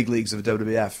the big leagues of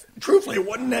WWF? Truthfully, it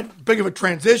wasn't that big of a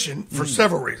transition for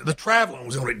several reasons. The traveling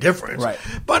was the only difference. Right.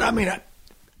 But, I mean,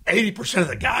 80% of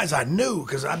the guys I knew,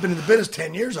 because I've been in the business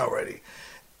 10 years already.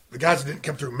 The guys that didn't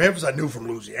come through Memphis, I knew from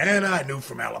Louisiana, I knew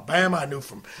from Alabama, I knew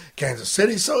from Kansas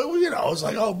City. So, it was, it was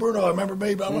like, oh, Bruno, remember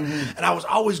me, blah, blah. And I was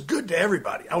always good to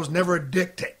everybody. I was never a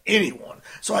dick to anyone.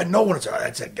 So I know when it's,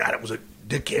 that's that guy that was a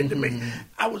dickhead to me.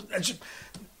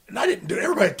 And I didn't do it.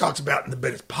 Everybody talks about in the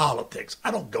business politics.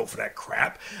 I don't go for that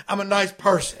crap. I'm a nice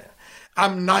person.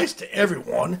 I'm nice to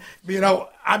everyone.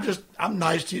 I'm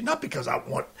nice to you, not because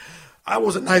I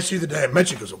wasn't nice to you the day I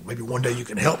met you because maybe one day you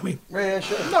can help me. Yeah,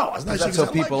 sure. No, I was nice to you. That's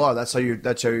how people are. That's how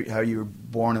you were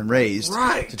born and raised.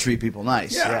 Right. To treat people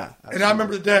nice. Yeah. And I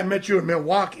remember the day I met you in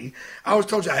Milwaukee. I always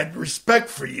told you I had respect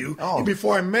for you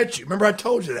before I met you. Remember I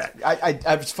told you that.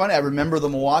 It's funny. I remember the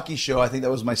Milwaukee show. I think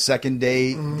that was my second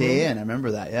day in. I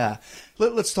remember that. Yeah.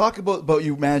 Let's talk about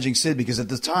you managing Sid, because at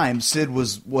the time Sid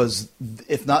was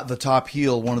if not the top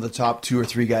heel, one of the top 2 or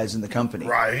 3 guys in the company.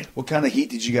 Right. What kind of heat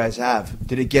did you guys have?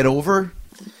 Did it get over?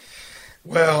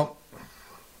 Well,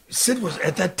 Sid was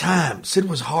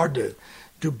hard to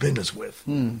do business with.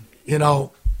 And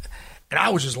I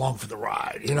was just along for the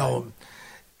ride.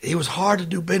 He was hard to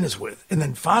do business with. And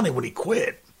then finally when he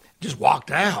quit, just walked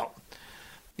out,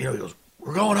 he goes,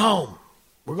 "We're going home.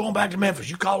 We're going back to Memphis.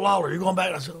 You call Lawler. You're going back."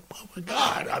 And I said, "Oh, my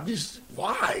God,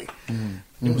 why?"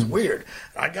 It was weird.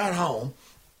 I got home,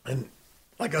 and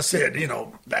like I said,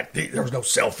 back then, there was no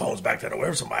cell phones back then. There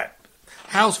was my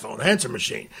house phone, answer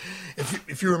machine.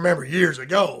 If you remember years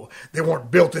ago, they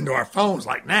weren't built into our phones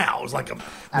like now. It was like a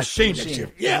machine.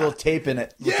 A little tape in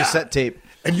it, cassette tape.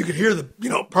 And you could hear the,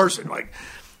 person like,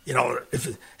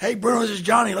 hey, Bruno, this is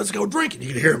Johnny, let's go drinking.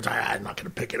 You could hear him say, "I'm not going to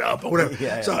pick it up," or whatever.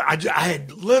 Yeah. So I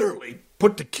had literally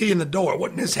put the key in the door. It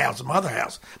wasn't this house, my other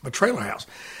house, my trailer house.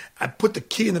 I put the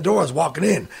key in the door. I was walking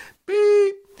in.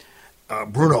 Beep.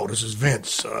 "Bruno, this is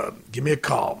Vince. Give me a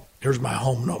call. Here's my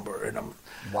home number." And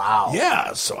Wow.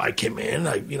 Yeah. So I came in.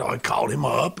 I called him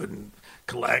up and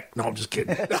collect. No, I'm just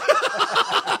kidding.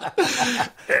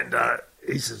 And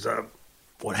he says,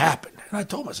 "What happened?" And I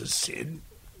told him. I said, "Sid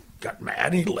got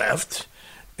mad and he left.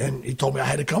 And he told me I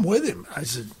had to come with him." I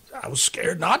said, I was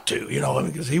scared not to,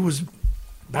 because he was,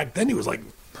 back then he was like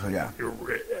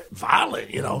violent,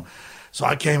 So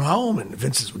I came home and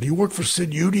Vince says, "Do you work for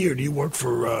Sid Udy or do you work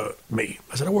for me?"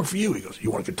 I said, "I work for you." He goes,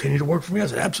 "You want to continue to work for me?" I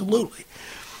said, "Absolutely."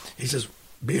 He says,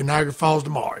 "Be in Niagara Falls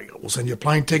tomorrow." He goes, "We'll send you a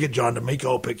plane ticket. John D'Amico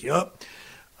will pick you up.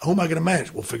 Who am I going to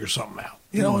manage? We'll figure something out."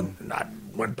 And I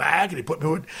went back and he put me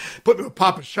with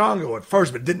Papa Shango at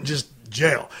first, but didn't just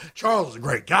jail. Charles was a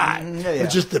great guy.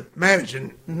 It's just the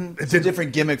managing. It's a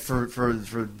different gimmick for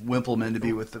Wimpleman to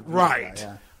be with the right. Guy,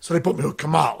 yeah. So they put me with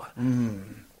Kamala.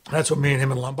 That's what me and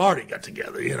him and Lombardi got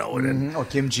together, and then, or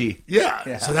Kim G.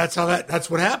 Yeah. So that's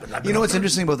what happened. What's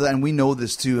interesting about that, and we know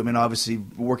this too. I mean, obviously,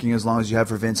 working as long as you have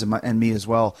for Vince and me as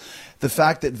well, the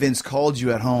fact that Vince called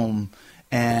you at home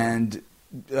and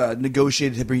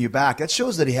negotiated to bring you back, that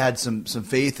shows that he had some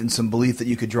faith and some belief that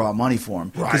you could draw money for him.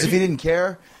 Because if he didn't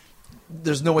care,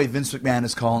 there's no way Vince McMahon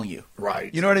is calling you.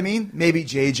 Right. You know what I mean? Maybe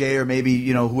JJ or maybe,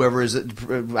 whoever is, I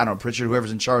don't know, Pritchard,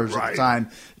 whoever's in charge at the time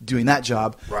doing that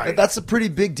job. Right. That's a pretty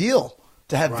big deal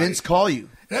to have Vince call you.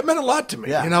 That meant a lot to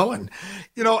me,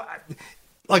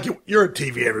 like you're at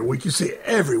TV every week. You see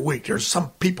every week there's some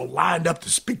people lined up to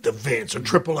speak to Vince or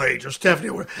Triple H or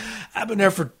Stephanie. I've been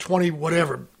there for 20,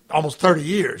 almost 30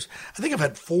 years. I think I've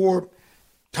had 4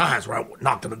 times where I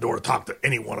knocked on the door to talk to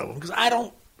any one of them because I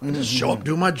just show up,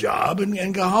 do my job,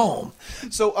 and go home.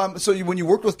 So, when you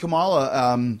worked with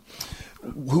Kamala,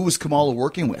 who was Kamala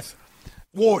working with?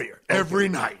 Warrior every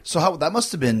night. So that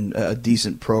must have been a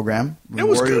decent program. It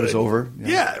was Warrior good. was over.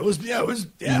 Yeah, it was.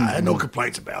 I had no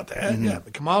complaints about that. Yeah,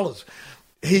 but Kamala's,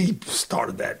 he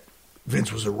started that.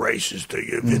 Vince was a racist to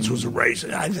you. Vince was a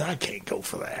racist. I can't go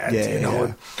for that.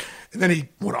 Yeah. And then he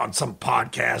went on some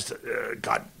podcast.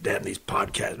 God damn these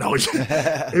podcasts! No,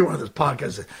 he went on this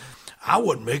podcast. Said, "I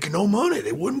wasn't making no money.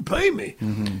 They wouldn't pay me."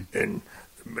 And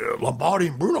Lombardi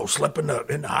and Bruno slept in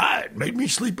the hide, made me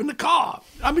sleep in the car.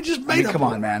 Come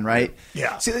on, man, right?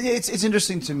 Yeah. See, it's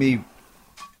interesting to me,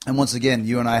 and once again,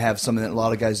 you and I have something that a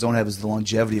lot of guys don't have is the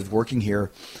longevity of working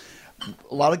here.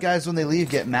 A lot of guys, when they leave,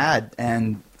 get mad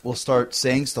and will start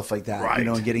saying stuff like that, right.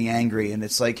 And getting angry. And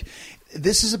it's like,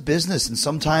 this is a business, and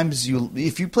sometimes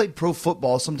if you played pro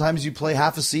football, sometimes you play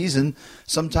half a season.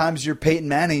 Sometimes you're Peyton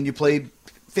Manning and you play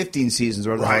 15 seasons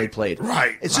or how he played.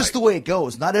 Right. It's just the way it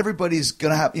goes. Not everybody's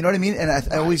going to have, you know what I mean? And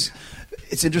I always,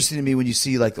 it's interesting to me when you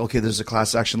see like, okay, there's a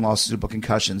class action lawsuit about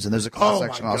concussions and there's a class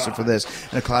action lawsuit for this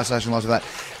and a class action lawsuit for that.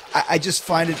 I just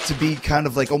find it to be kind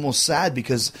of like almost sad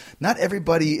because not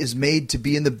everybody is made to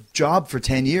be in the job for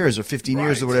 10 years or 15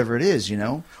 years or whatever it is, you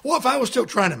know? Well, if I was still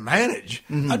trying to manage,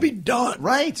 I'd be done.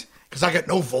 Right. Because I got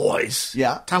no voice.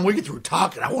 Yeah. Time we get through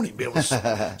talking, I won't even be able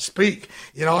to speak.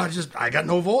 You know, I got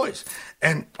no voice.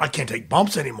 And I can't take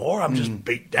bumps anymore. I'm just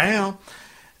beat down.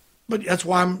 But that's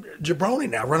why I'm jabroni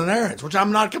now, running errands, which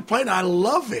I'm not complaining. I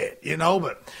love it, you know.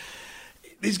 But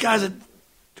these guys are,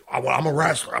 well, I'm a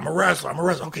wrestler.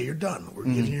 Okay, you're done. We're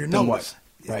giving you your numbers.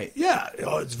 what? Right. Yeah. You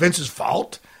know, it's Vince's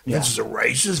fault. Vince is a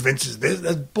racist. Vince is this.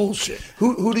 That's bullshit.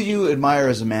 Who do you admire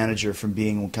as a manager from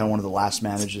being kind of one of the last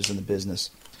managers in the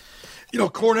business? You know,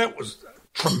 Cornette was a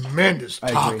tremendous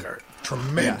talker.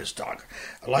 Tremendous talker.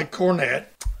 I like Cornette.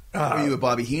 Were you a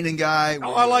Bobby Heenan guy?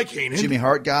 I like Heenan. Jimmy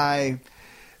Hart guy?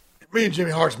 Me and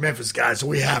Jimmy Hart's Memphis guys, so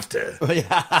we have to, we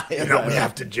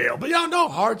have to jail. But no,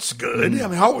 Hart's good. I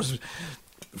mean, Hart was.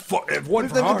 If one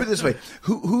for Let me Hart, put it this way: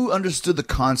 who understood the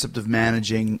concept of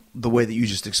managing the way that you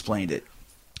just explained it?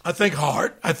 I think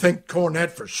Hart. I think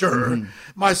Cornette for sure.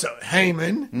 Myself,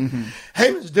 Heyman.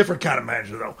 Heyman's a different kind of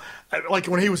manager, though. Like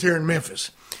when he was here in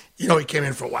Memphis, you know, he came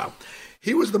in for a while.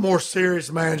 He was the more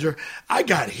serious manager. I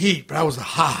got heat, but I was the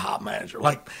ha-ha manager.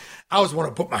 Like, I was the one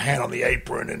to put my hand on the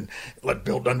apron and let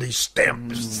Bill Dundee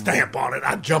stamp on it.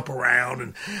 I'd jump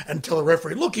around and tell the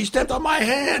referee, look, he stepped on my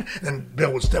hand. And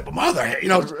Bill would step on my other hand. You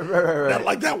know, right.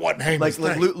 Like that wasn't Heyman's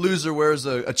like thing. loser wears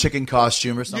a chicken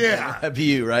costume or something. Yeah. That'd be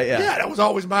you, right? Yeah, that was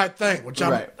always my thing, which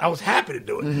I was happy to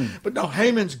do it. But no,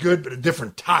 Heyman's good, but a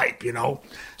different type, you know.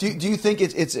 Do you think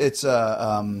it's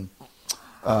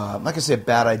I'm not gonna say a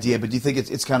bad idea, but do you think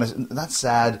it's kind of not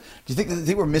sad? Do you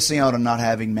think we're missing out on not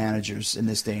having managers in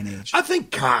this day and age? I think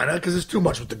kind of because it's too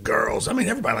much with the girls. I mean,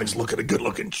 everybody likes to look at a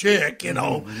good-looking chick, you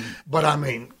know. But I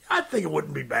mean, I think it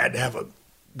wouldn't be bad to have a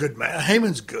good man.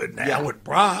 Heyman's good now with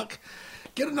Brock.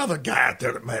 Get another guy out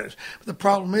there that manages. But the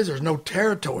problem is there's no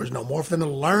territories no more for them to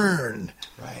learn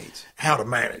how to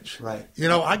manage. Right. You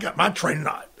know, I got my training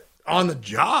on the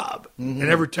job in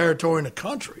every territory in the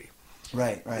country.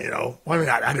 Right. You know, well, I mean,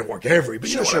 I didn't work every, but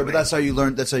sure, you know but that's how you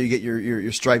learn. That's how you get your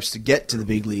stripes to get to the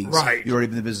big leagues. Right. You've already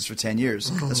been in the business for 10 years.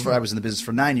 That's why I was in the business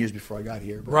for 9 year before I got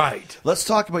here. But right. Let's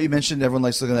talk about. You mentioned everyone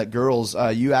likes looking at girls.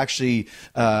 You actually,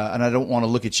 and I don't want to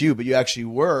look at you, but you actually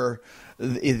were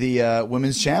the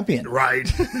women's champion. Right.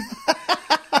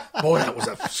 Boy, that was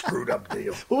a screwed up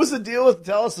deal. What was the deal with?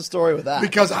 Tell us the story with that.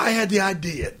 Because I had the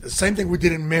idea, the same thing we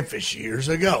did in Memphis years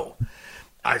ago.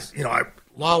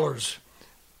 Lawler's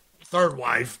third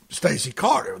wife, Stacy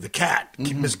Carter, the cat,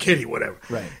 Miss Kitty, whatever.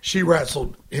 Right. She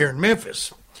wrestled here in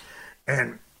Memphis,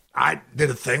 and I did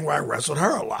a thing where I wrestled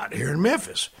her a lot here in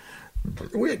Memphis.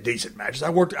 We had decent matches.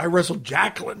 I wrestled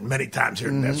Jacqueline many times here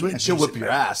in Memphis. And she'll whip your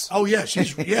ass. Oh yeah,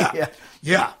 she's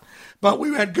yeah. But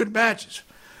we had good matches.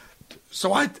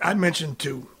 So I mentioned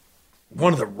to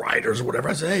one of the writers or whatever.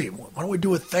 I said, hey, why don't we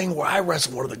do a thing where I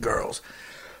wrestle one of the girls,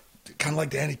 kind of like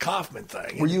the Andy Kaufman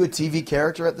thing. Were you a TV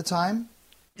character at the time?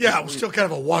 Yeah, I was still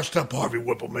kind of a washed-up Harvey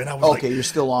Whippleman. I was you're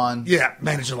still on. Yeah,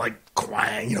 managing like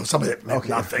Quang, you know, somebody that meant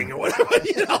nothing or whatever,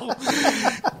 you know.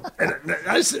 And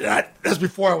that's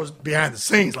before I was behind the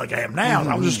scenes like I am now.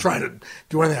 I was just trying to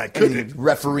do anything I could. You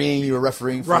were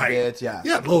refereeing for a bit, yeah.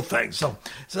 Yeah, little things. So I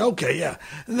said, okay, yeah.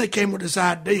 And they came with this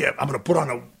idea. I'm going to put on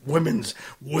a women's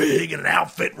wig and an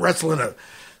outfit, wrestle in a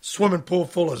swimming pool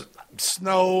full of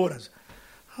snow. And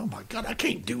oh, my God, I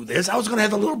can't do this. I was going to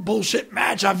have a little bullshit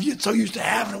match I'm so used to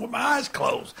having it with my eyes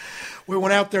closed. We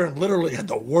went out there and literally had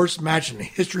the worst match in the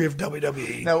history of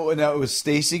WWE. Now it was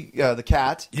Stacy, the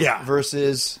cat,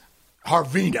 versus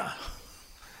Harvina.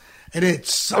 And it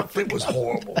sucked. It was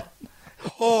horrible.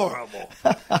 Horrible.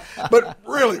 But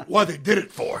really, what they did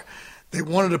it for, they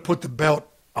wanted to put the belt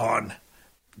on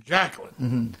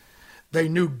Jacqueline. They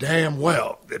knew damn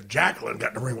well that Jacqueline got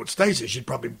in the ring with Stacy, she'd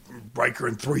probably break her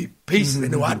in 3 pieces. They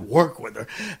knew I'd work with her.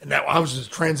 And now I was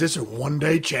just transition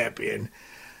one-day champion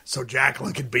so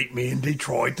Jacqueline could beat me in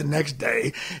Detroit the next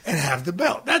day and have the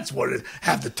belt. That's what it is.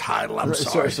 Have the title. I'm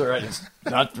sorry. Sorry.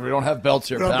 We don't have belts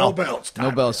here, pal. No belts. No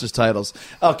belts, just titles.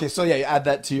 Okay, so yeah, you add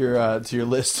that to your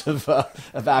list of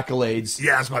accolades.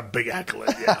 Yeah, it's my big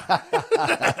accolade,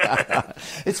 yeah.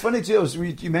 It's funny, too.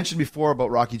 You mentioned before about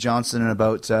Rocky Johnson and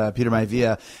about Peter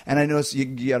Maivia, and I noticed you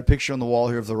got a picture on the wall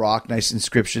here of The Rock, nice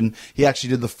inscription. He actually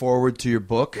did the foreword to your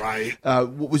book. Right.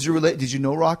 What was your Did you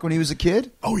know Rock when he was a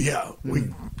kid? Oh, yeah.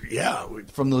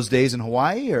 From those days in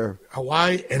Hawaii, or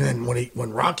Hawaii, and then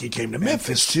when Rocky came to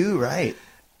Memphis too, right?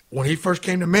 when he first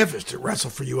came to Memphis to wrestle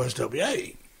for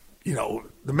USWA,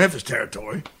 the Memphis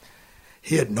territory,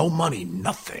 he had no money,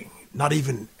 nothing, not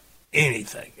even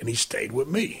anything, and he stayed with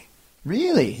me.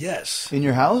 Really? Yes. In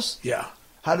your house? Yeah.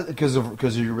 How did because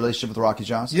of your relationship with Rocky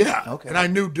Johnson? Yeah. Okay. And I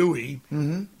knew Dewey.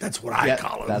 Mm-hmm. That's what I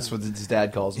call him. That's what his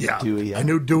dad calls him. Yeah. Dewey. Yeah. I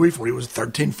knew Dewey when he was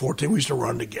 13, 14. We used to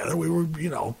run together. We were,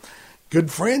 good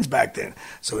friends back then.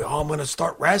 So, I'm going to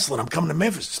start wrestling. I'm coming to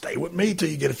Memphis. Stay with me till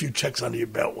you get a few checks under your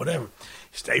belt, whatever.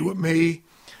 Stay with me.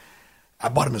 I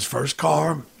bought him his first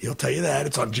car. He'll tell you that.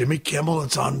 It's on Jimmy Kimmel.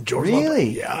 It's on George. Really?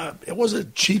 Yeah. It was a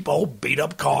cheap old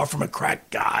beat-up car from a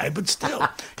crack guy, but still.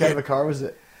 What kind of a car was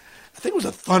it? I think it was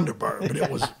a Thunderbird, but it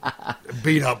was a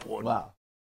beat-up one. Wow.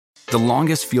 The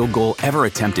longest field goal ever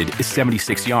attempted is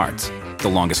 76 yards. The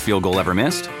longest field goal ever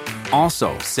missed?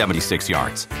 Also 76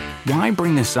 yards. Why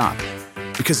bring this up?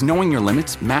 Because knowing your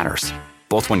limits matters,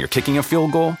 both when you're kicking a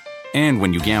field goal and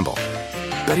when you gamble.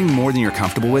 Betting more than you're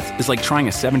comfortable with is like trying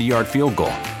a 70-yard field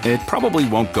goal. It probably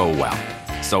won't go well.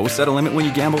 So set a limit when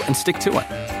you gamble and stick to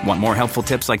it. Want more helpful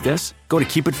tips like this? Go to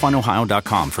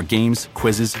keepitfunohio.com for games,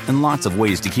 quizzes, and lots of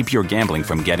ways to keep your gambling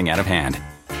from getting out of hand.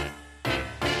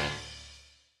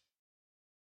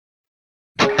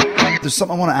 There's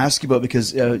something I want to ask you about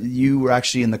because you were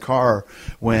actually in the car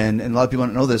when, and a lot of people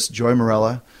don't know this, Joey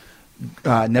Morella,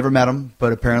 never met him,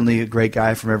 but apparently a great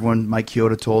guy from everyone. Mike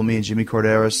Chioda told me, and Jimmy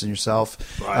Corderas and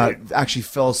yourself, Right. actually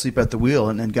fell asleep at the wheel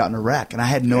and got in a wreck. And I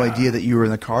had no idea that you were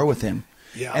in the car with him.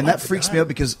 Yeah, and like that the freaks guy. me out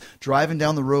because driving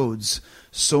down the roads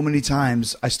so many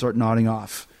times I start nodding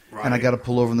off. And I Right. got to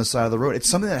pull over on the side of the road. It's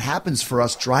something that happens for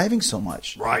us driving so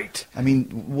much. Right. I mean,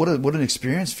 what an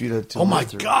experience for you to Oh, my live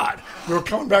through. God. We were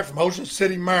coming back from Ocean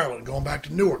City, Maryland, going back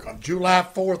to Newark on July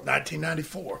 4th,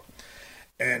 1994.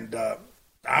 And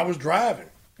I was driving.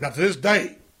 Now, to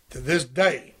this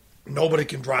day, nobody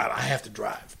can drive. I have to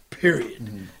drive, period.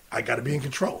 Mm-hmm. I got to be in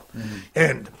control.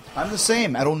 And I'm the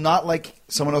same. I do not like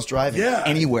someone else driving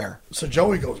anywhere. so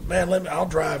Joey goes, man, I'll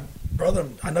drive. Brother,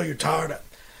 I know you're tired.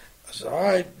 I said, all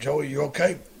right, Joey, you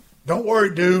okay? Don't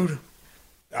worry, dude.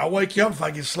 I'll wake you up if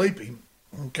I get sleepy.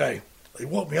 Okay. He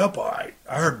woke me up all right.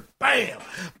 I heard bam,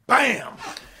 bam.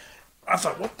 I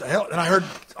thought, what the hell? And I heard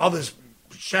all this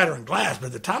shattering glass, but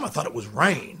at the time I thought it was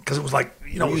rain because it was like,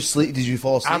 Did you sleep? Did you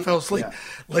fall asleep? I fell asleep. Yeah.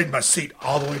 Laid in my seat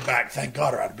all the way back. Thank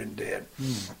God or I'd have been dead.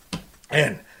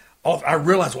 And I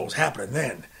realized what was happening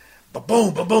then. But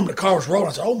boom, the car was rolling.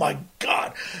 I said, oh, my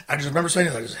God. I just remember saying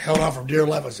this. I just held on for dear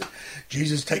life. I said,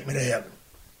 Jesus, take me to heaven.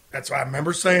 That's why I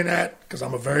remember saying that because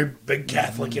I'm a very big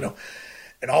Catholic,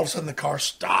 And all of a sudden the car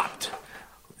stopped.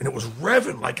 And it was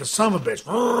revving like a son of a bitch,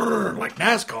 like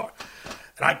NASCAR.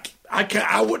 And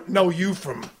I wouldn't know you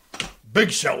from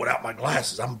Big Show without my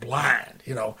glasses. I'm blind,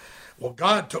 Well,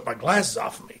 God took my glasses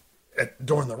off of me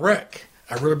during the wreck.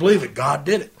 I really believe it. God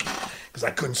did it because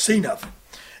I couldn't see nothing.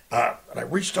 And I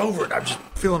reached over and I was just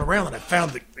feeling around and I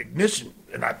found the ignition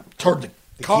and I turned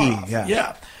the car key, off.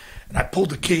 yeah. And I pulled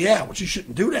the key out, which you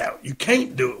shouldn't do that. You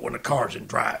can't do it when the car's in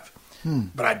drive.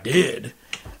 But I did.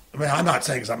 I mean, I'm not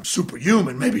saying because I'm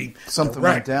superhuman. Maybe Something the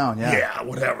wreck- went down, yeah. Yeah,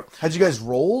 whatever. Had you guys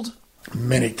rolled?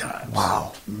 Many times.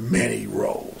 Wow. Many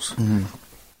rolls.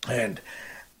 And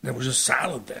it was just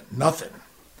silent then. Nothing.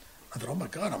 I thought, oh, my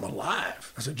God, I'm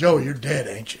alive. I said, Joey, you're dead,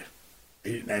 ain't you?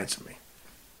 He didn't answer me.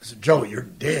 I said, Joey, you're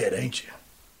dead, ain't you?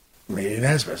 I mean, he didn't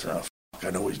answer me. I said, oh,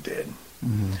 I know he's dead.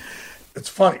 It's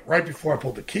funny. Right before I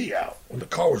pulled the key out, when the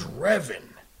car was revving,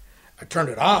 I turned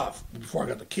it off. Before I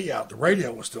got the key out, the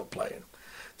radio was still playing.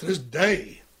 To this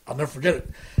day, I'll never forget it.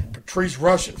 Patrice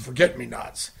Rushen,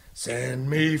 Forget-Me-Nots. Send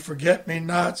me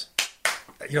forget-me-nots.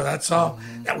 You know that song?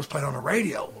 That was played on the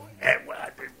radio.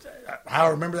 How I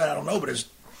remember that, I don't know, but it's...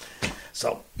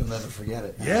 So, You'll never forget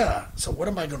it. yeah. So what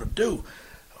am I going to do?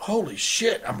 Holy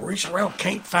shit. I'm reaching around,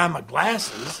 can't find my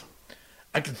glasses.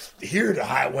 I could hear the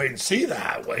highway and see the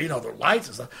highway, the lights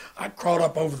and stuff. I crawled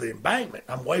up over the embankment.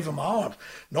 I'm waving my arms.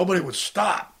 Nobody would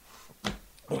stop.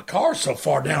 Well, the car's so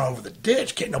far down over the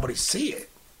ditch, can't nobody see it.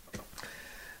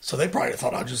 So they probably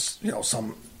thought I was just,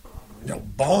 some,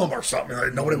 bum or something.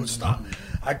 Nobody would stop.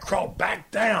 I crawled back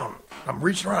down. I'm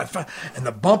reaching around, and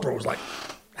the bumper was like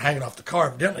hanging off the car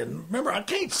evidently. And remember, I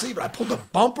can't see, but I pulled the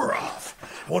bumper off.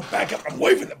 I went back up. I'm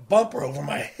waving the bumper over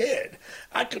my head.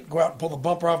 I could go out and pull the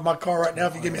bumper off my car right now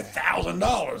if you give me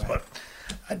 $1,000, but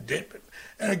I didn't.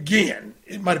 And again,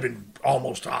 it might have been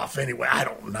almost off anyway. I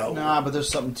don't know. Nah, but there's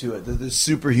something to it. The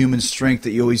superhuman strength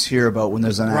that you always hear about when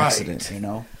there's an Right. accident,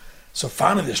 So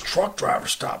finally, this truck driver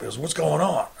stopped. He goes, what's going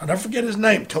on? I'll never forget his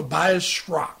name, Tobias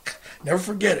Schrock. Never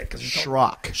forget it.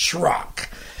 Schrock. Schrock.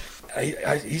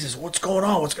 He says, what's going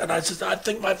on? And I says, I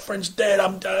think my friend's dead.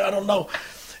 I don't know.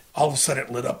 All of a sudden,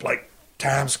 it lit up like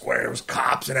Times Square. There was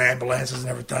cops and ambulances and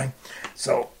everything.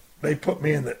 So they put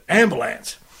me in the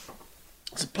ambulance.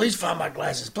 I said, please find my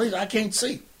glasses. Please, I can't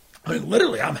see. I mean,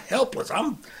 literally, I'm helpless.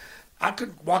 I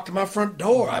couldn't walk to my front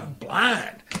door. I'm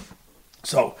blind.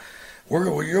 So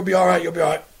you'll be all right. You'll be all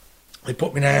right. They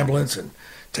put me in an ambulance and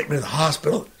take me to the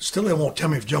hospital. Still, they won't tell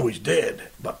me if Joey's dead.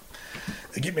 But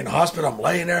they get me in the hospital. I'm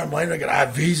laying there. I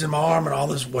got IVs in my arm and all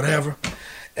this whatever.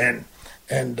 And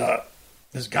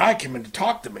this guy came in to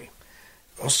talk to me.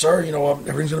 Oh, sir,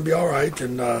 everything's going to be all right.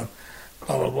 And blah,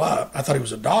 blah, blah. I thought he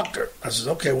was a doctor. I says,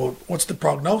 okay, well, what's the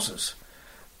prognosis?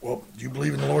 Well, do you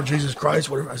believe in the Lord Jesus Christ?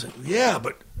 Whatever. I said, yeah,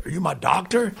 but are you my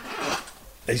doctor?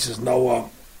 He says, no,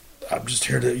 I'm just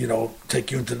here to,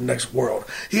 take you into the next world.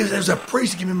 He says, there's a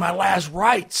priest giving me my last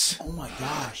rites. Oh, my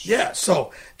gosh. Yeah,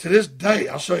 so to this day,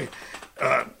 I'll show you.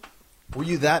 Were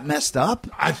you that messed up?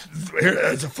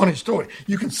 It's a funny story.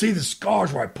 You can see the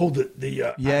scars where I pulled the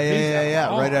Yeah.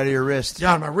 Right out of your wrist.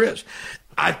 Yeah, out of my wrist.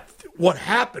 What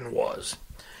happened was,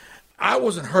 I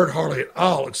wasn't hurt hardly at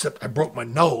all, except I broke my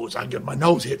nose. My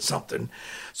nose hit something.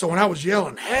 So when I was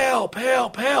yelling, help,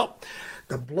 help, help,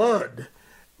 the blood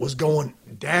was going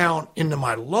down into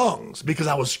my lungs because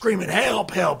I was screaming,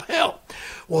 help, help, help.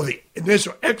 Well, the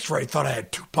initial x-ray thought I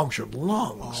had 2 punctured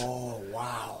lungs. Oh,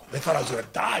 wow. They thought I was going to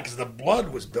die because the blood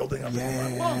was building up into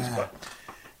my lungs. But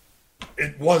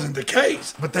it wasn't the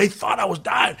case. But they thought I was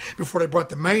dying before they brought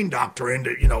the main doctor in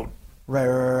to,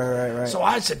 Right. So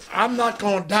I said, I'm not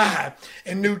going to die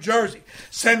in New Jersey.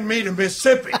 Send me to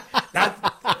Mississippi. Now,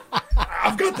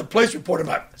 I've got the police report in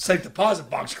my safe deposit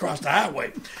box across the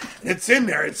highway. It's in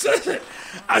there. It says it.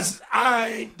 I said, I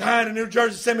ain't dying in New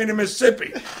Jersey. Send me to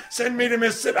Mississippi. Send me to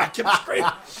Mississippi. I kept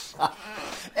screaming.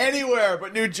 Anywhere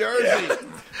but New Jersey. Yeah.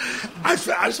 I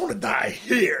just want to die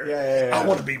here. Yeah. I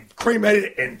want to be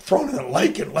cremated and thrown in the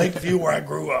lake in Lakeview where I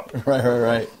grew up.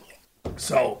 Right.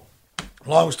 So,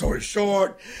 long story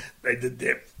short, they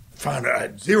found out I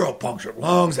had 0 punctured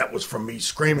lungs. That was from me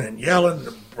screaming and yelling,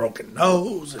 the broken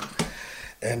nose,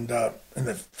 and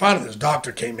then finally this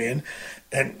doctor came in,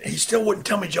 and he still wouldn't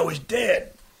tell me Joey's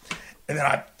dead. And then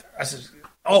I said,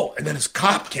 oh, and then this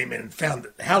cop came in and found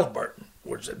the Halliburton,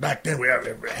 which back then we had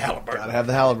Halliburton. Gotta have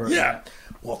the Halliburton. Yeah.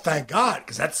 Well, thank God,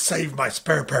 because that saved my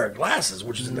spare pair of glasses,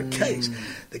 which is in the case.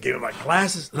 They gave me my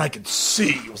glasses, and I could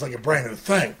see. It was like a brand new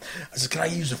thing. I said, can I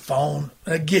use a phone?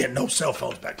 And again, no cell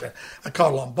phones back then. I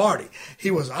called Lombardi.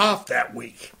 He was off that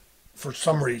week for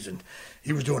some reason.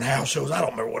 He was doing house shows. I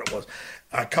don't remember what it was.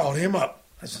 I called him up.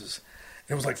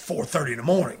 It was like 4:30 in the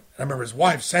morning. I remember his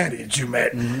wife, Sandy, that you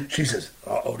met. She says,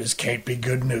 uh-oh, this can't be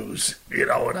good news. And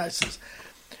I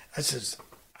says,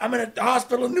 I'm in a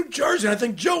hospital in New Jersey, and I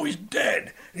think Joey's dead.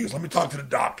 And he goes, let me talk to the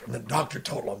doctor. And the doctor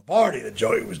told Lombardi that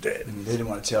Joey was dead. They didn't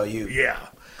want to tell you. Yeah.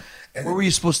 And Where were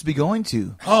you supposed to be going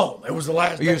to? home. It was the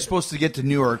last day. You were supposed to get to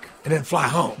Newark and then fly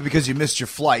home. because you missed your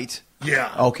flight.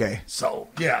 Yeah. Okay. So,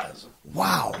 yeah.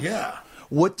 Wow. Yeah.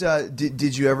 What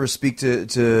did you ever speak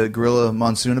to Gorilla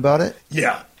Monsoon about it?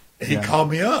 Yeah. He called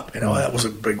me up. That was a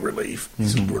big relief. He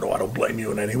said, Bruno, I don't blame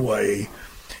you in any way.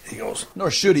 He goes,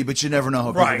 Nor should he, but you never know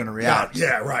how people are going to react.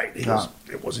 Yeah, right. He goes,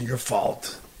 it wasn't your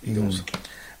fault. He goes,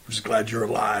 I'm just glad you're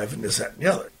alive and this, that, and the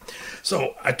other.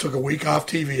 So I took a week off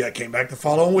TV. I came back the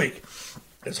following week.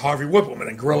 It's Harvey Whippleman.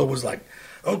 And Gorilla was like,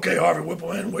 okay, Harvey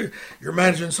Whippleman, you're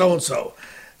managing so-and-so.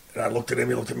 And I looked at him.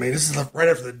 He looked at me. This is right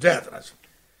after the death. And I said,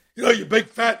 you big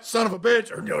fat son of a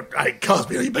bitch. Or, I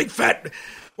Cosby, you big fat,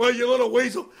 well, you little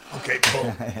weasel. Okay,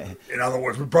 boom. In other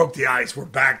words, we broke the ice. We're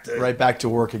back to... Right back to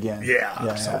work again.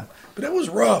 Yeah. But it was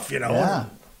rough, Yeah.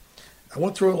 I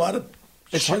went through a lot of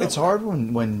shit. It's hard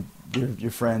when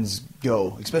your friends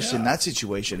go, especially in that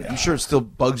situation. Yeah. I'm sure it still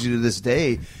bugs you to this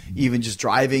day, even just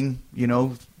driving,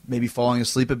 maybe falling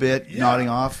asleep a bit, nodding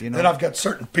off. Then I've got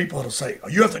certain people that'll say,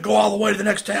 you have to go all the way to the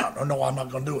next town. Oh, no, I'm not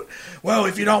going to do it. Well,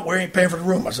 if you don't, we ain't paying for the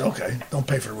room. I said, okay, don't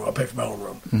pay for the room. I'll pay for my own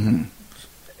room. Mm-hmm.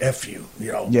 F you,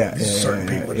 certain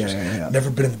people just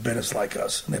never been in the business like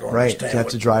us, and they don't understand. You have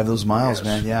to drive those miles,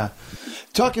 man. Yeah.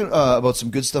 Talking about some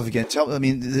good stuff again.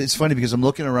 It's funny because I'm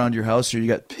looking around your house here. You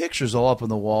got pictures all up on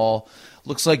the wall.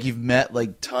 Looks like you've met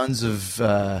like tons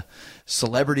of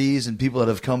celebrities and people that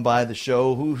have come by the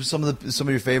show. Who some of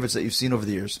your favorites that you've seen over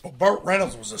the years? Well, Burt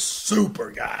Reynolds was a super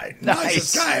guy.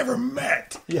 Nicest guy I ever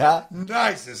met. Yeah.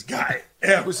 Nicest guy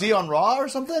ever. Was he on Raw or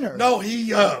something? Or? No,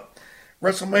 he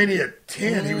WrestleMania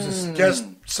 10. He was just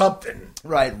something.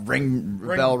 Right,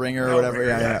 bell ringer or whatever.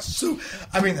 Yeah.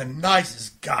 The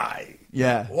nicest guy.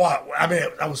 Yeah. What?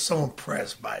 I was so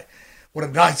impressed by what a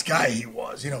nice guy he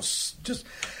was.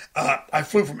 I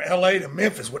flew from L.A. to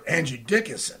Memphis with Angie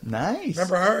Dickinson. Nice.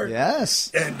 Remember her? Yes.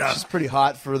 And she's pretty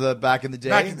hot for the back in the day.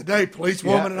 back in the day,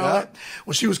 policewoman and all yeah. that.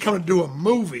 Well, she was coming to do a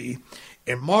movie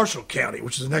in Marshall County,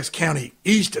 which is the next county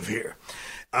east of here.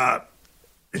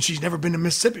 And she's never been to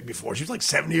Mississippi before. She was like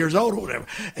 70 years old or whatever.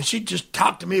 And she just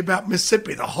talked to me about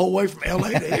Mississippi the whole way from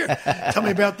L.A. to here. Tell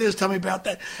me about this, tell me about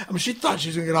that. I mean, she thought she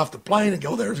was going to get off the plane and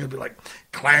go there. It was going to be like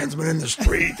Klansmen in the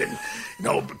street and,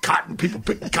 people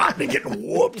picking cotton and getting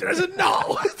whooped. And I said,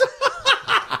 no.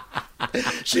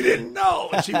 She didn't know.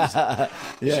 And she was,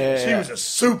 she was a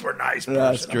super nice person.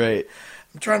 That's great.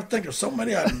 I'm trying to think of so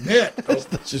many I met.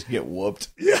 Let's just get whooped.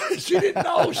 Yeah, she didn't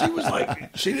know. She was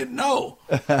like, she didn't know.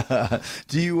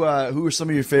 Do you? Who are some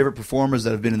of your favorite performers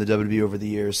that have been in the WWE over the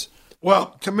years?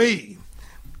 Well, to me,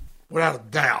 without a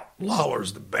doubt,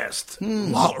 Lawler's the best.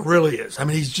 Lawler really is. I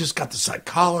mean, he's just got the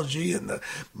psychology and the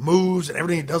moves and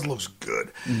everything he does looks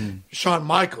good. Shawn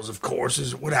Michaels, of course,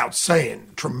 is without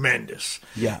saying tremendous.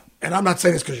 Yeah. And I'm not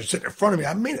saying this because you're sitting in front of me.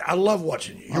 I mean it. I love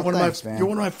watching you. You're Thanks, man. you're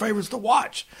one of my favorites to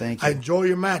watch. Thank you. I enjoy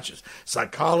your matches.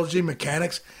 Psychology,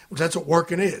 mechanics, which that's what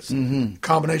working is.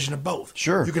 Combination of both.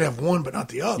 Sure. You can have one but not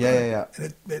the other. Yeah.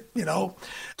 And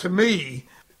to me,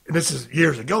 and this is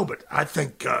years ago, but I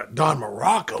think Don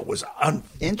Morocco was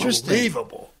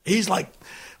unbelievable. He's like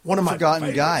one of my Forgotten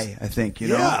favorites. guy, I think.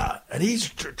 Yeah, and he's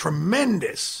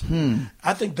tremendous.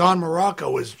 I think Don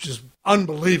Morocco is just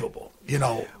unbelievable.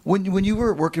 When you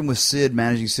were working with Sid,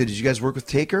 managing Sid, did you guys work with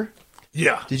Taker?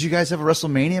 Yeah. Did you guys have a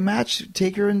WrestleMania match,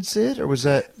 Taker and Sid, or was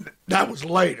that? That was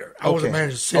later. I wasn't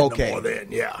managing Sid no more then.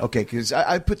 Yeah. Okay, because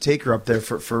I put Taker up there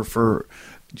for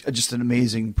just an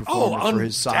amazing performer for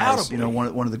his size.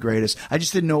 undoubtedly. One of the greatest. I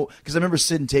just didn't know because I remember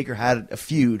Sid and Taker had a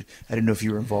feud. I didn't know if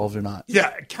you were involved or not.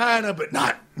 Yeah, kind of, but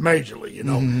not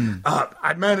majorly.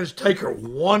 I managed Taker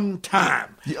one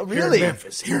time. Really?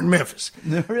 Here in Memphis.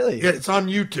 Really? Yeah, it's on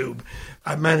YouTube.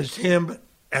 I managed him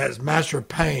as Master of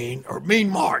Pain, or Mean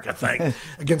Mark, I think,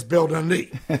 against Bill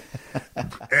Dundee.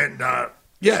 And,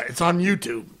 it's on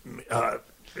YouTube.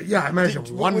 I managed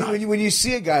him one night. When you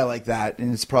see a guy like that,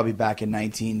 and it's probably back in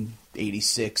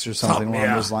 1986 or something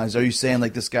along those lines, are you saying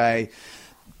like this guy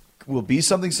will be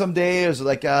something someday? Or is it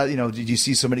like, did you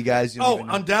see so many guys?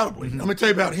 Undoubtedly. Let me tell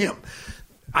you about him.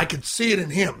 I could see it in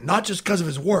him, not just because of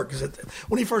his work. Because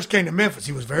when he first came to Memphis,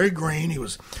 he was very green. He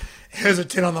was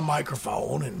hesitant on the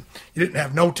microphone, and he didn't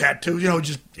have no tattoos.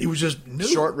 He was just new.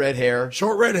 Short red hair.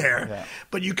 Yeah.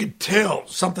 But you could tell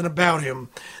something about him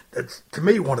that's, to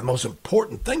me, one of the most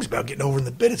important things about getting over in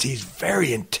the bit is he's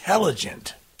very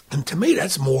intelligent. And to me,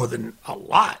 that's more than a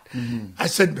lot. I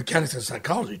said mechanics and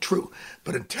psychology, true,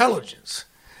 but intelligence.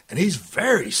 And he's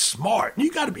very smart. And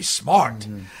you got to be smart.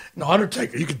 Now,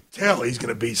 Undertaker, you could tell he's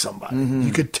going to be somebody.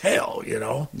 You could tell, You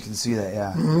can see that,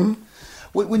 yeah.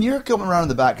 When you're coming around in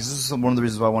the back, because this is one of the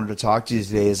reasons why I wanted to talk to you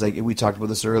today, is like we talked about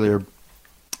this earlier,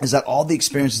 is that all the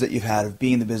experiences that you've had of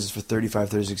being in the business for 35,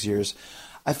 36 years,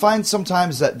 I find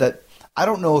sometimes that I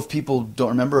don't know if people don't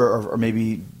remember or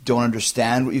maybe don't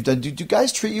understand what you've done. Do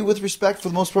guys treat you with respect for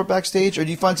the most part backstage? Or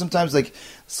do you find sometimes like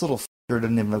this little doesn't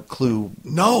even have a clue?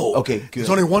 No. Okay, good. There's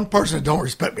only one person that don't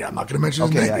respect me. I'm not going to mention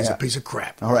his name. He's a piece of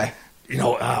crap. All right. You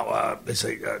know how they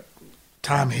say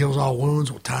time heals all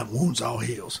wounds? Well, time wounds all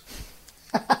heals.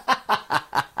 That's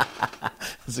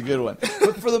a good one.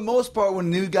 But for the most part, when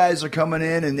new guys are coming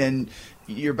in and then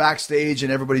you're backstage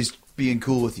and everybody's being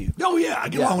cool with you. Oh, yeah. I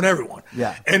get along with everyone.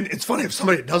 Yeah. And it's funny, if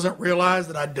somebody doesn't realize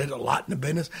that I did a lot in the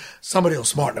business, somebody will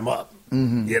smarten them up.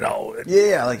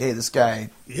 Yeah, like, hey, this guy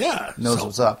knows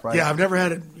what's up, right? Yeah, I've never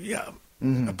had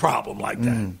a problem like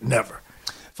that. Never.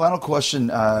 Final question,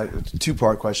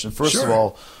 two-part question. First of Sure.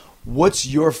 all, what's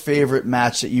your favorite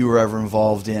match that you were ever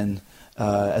involved in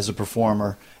as a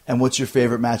performer? And what's your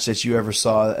favorite match that you ever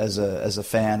saw as a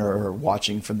fan or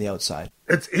watching from the outside?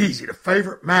 It's easy. The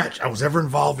favorite match I was ever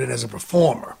involved in as a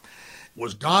performer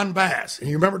was Don Bass. And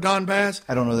you remember Don Bass?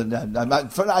 I don't know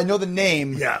I know the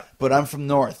name, but I'm from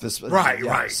North.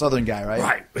 Right. Southern guy, right?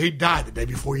 Right. He died the day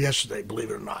before yesterday, believe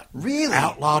it or not. Really?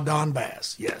 Outlaw Don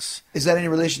Bass, yes. Is that any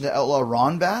relation to Outlaw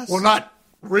Ron Bass? Well, not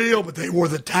real, but they were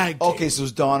the tag team. Okay, so it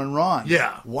was Don and Ron.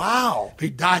 Yeah. Wow. He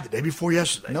died the day before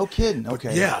yesterday. No kidding.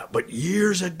 Okay. But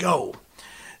years ago,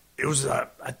 it was, I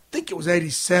think it was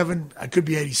 87, I could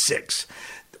be 86.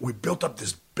 We built up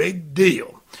this big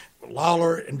deal.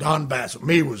 Lawler and Don Bass.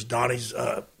 Me was Donnie's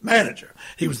manager.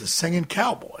 He was the singing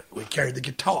cowboy. We carried the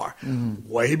guitar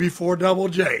way before Double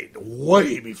J,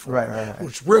 way before. Right.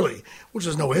 Which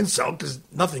is no insult because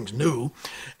nothing's new.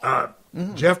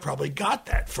 Jeff probably got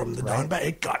that from the Don Bass.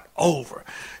 It got over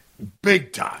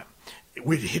big time.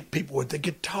 We'd hit people with the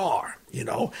guitar. You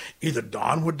know, either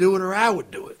Don would do it or I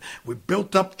would do it. We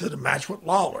built up to the match with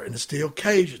Lawler in the steel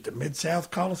cage at the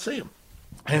Mid-South Coliseum.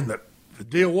 And the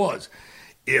deal was,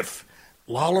 if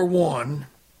Lawler won,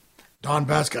 Don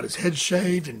Bass got his head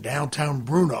shaved, and downtown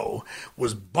Bruno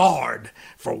was barred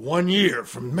for 1 year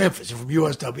from Memphis and from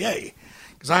USWA.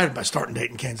 Because I had my starting date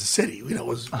in Kansas City, you know,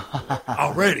 was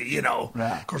already, you know.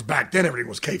 Yeah. Of course, back then everything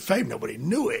was kayfabe. Nobody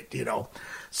knew it, you know.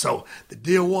 So the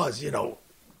deal was, you know,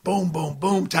 boom, boom,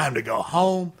 boom, time to go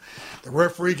home. The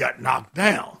referee got knocked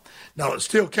down. Now, the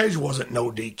steel cage wasn't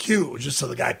no DQ. It was just so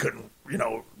the guy couldn't, you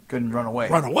know. Couldn't run away.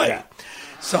 Yeah.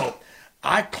 So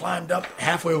I climbed up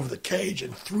halfway over the cage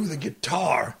and threw the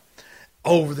guitar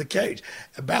over the cage.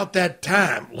 About that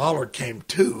time, Lawler came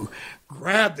to,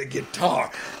 grabbed the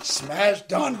guitar, smashed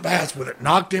Don Bass with it,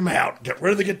 knocked him out, got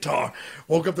rid of the guitar,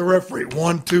 woke up the referee,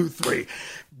 1, 2, 3.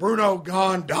 Bruno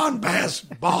gone, Don Bass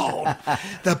bald.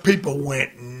 The people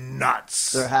went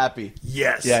nuts. They're happy.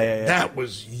 Yes. Yeah. That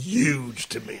was huge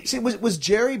to me. See, was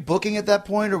Jerry booking at that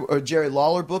point, or Jerry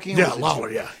Lawler booking? Yeah,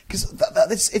 Lawler, yeah. Because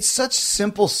it's such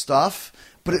simple stuff,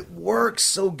 but it works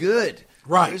so good.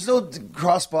 Right. There's no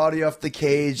crossbody off the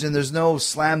cage, and there's no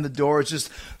slam the door. It's just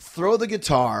throw the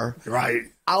guitar. Right.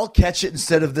 I'll catch it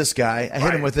instead of this guy. I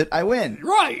hit him with it. I win.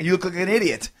 Right. And you look like an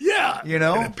idiot. Yeah. You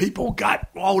know? And the people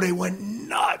they went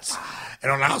nuts.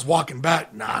 And when I was walking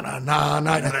back, nah, to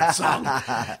that song.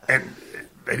 And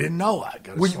they didn't know.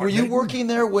 Were you working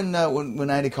there when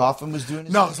Andy Kaufman was doing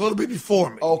his No, it's a little bit before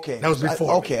me. Okay. That was before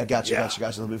me. Okay, I got you, Yeah. a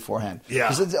little bit beforehand. Yeah.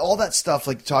 Because all that stuff,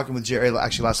 like talking with Jerry,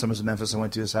 actually last time I was in Memphis, I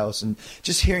went to his house, and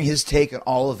just hearing his take on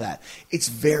all of that, it's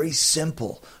very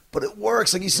simple, but it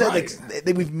works. Like you said,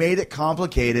 Right. we've made it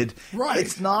complicated. Right.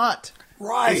 It's not.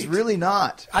 Right. It's really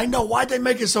not. I know. Why'd they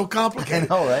make it so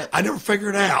complicated? I know, right? I never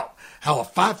figured out how a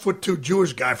 5'2"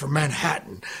 Jewish guy from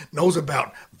Manhattan knows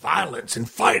about violence and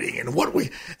fighting and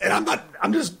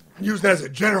I'm just using that as a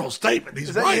general statement. These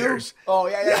Is that writers. you? Oh,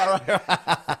 yeah. Right.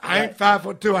 I ain't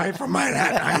 5'2". I ain't from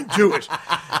Manhattan. I ain't Jewish.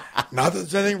 Not that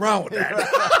there's anything wrong with that.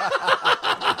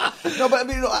 No, but I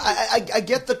mean, I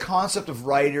get the concept of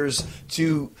writers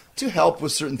to help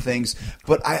with certain things,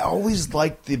 but I always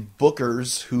liked the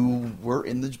bookers who were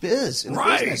in the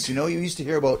business. You know, you used to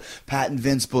hear about Pat and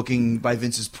Vince booking by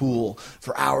Vince's Pool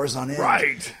for hours on end.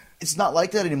 Right. It's not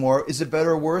like that anymore. Is it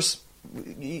better or worse?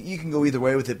 You can go either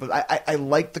way with it, but I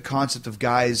like the concept of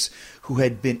guys who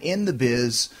had been in the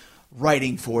biz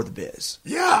writing for the biz.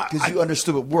 Yeah. Because you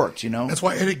understood what worked, you know? That's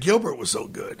why Eddie Gilbert was so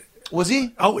good. Was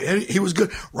he? Oh, he was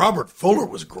good. Robert Fuller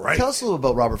was great. Tell us a little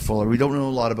about Robert Fuller. We don't know a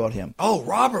lot about him. Oh,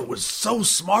 Robert was so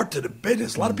smart to the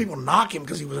business. A lot of people knock him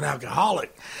because he was an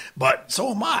alcoholic, but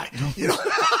so am I. You know,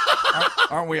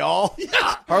 Aren't we all?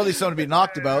 Yeah. Hardly something to be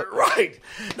knocked about. Right.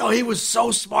 No, he was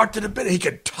so smart to the business. He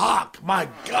could talk. My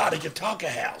God, he could talk a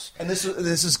house. And this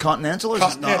is Continental? Or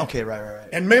Continental. Is this not? Okay, right.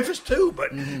 And Memphis too,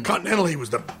 but Continental, he was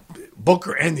the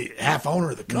booker and the half owner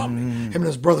of the company, him and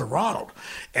his brother Ronald.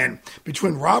 And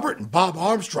between Robert and Bob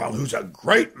Armstrong, who's a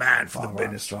great man for the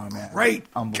business, Armstrong, man. great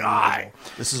guy.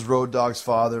 This is Road Dogg's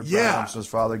father, Yeah. Bob Armstrong's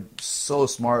father. So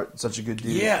smart, such a good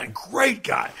dude. Yeah, great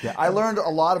guy. Yeah, I learned a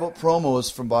lot about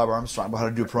promos from Bob Armstrong, about how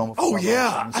to do a promo. Oh, Bob yeah.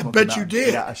 Armstrong. I Smoky bet Mountain. you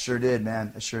did. Yeah, I sure did,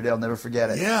 man. I sure did. I'll never forget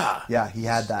it. Yeah. Yeah, he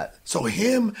had that. So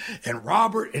him and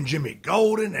Robert and Jimmy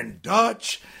Golden and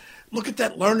Dutch. Look at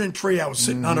that learning tree I was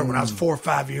sitting under when I was 4 or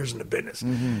 5 years in the business.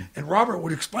 And Robert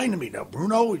would explain to me, now,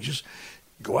 Bruno, you just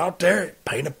go out there,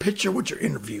 paint a picture with your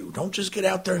interview. Don't just get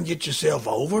out there and get yourself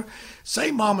over.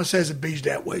 Say Mama says it bees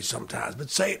that way sometimes, but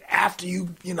say it after you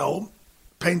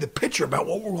paint the picture about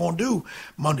what we're going to do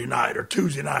Monday night or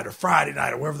Tuesday night or Friday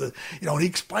night or wherever and he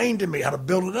explained to me how to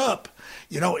build it up.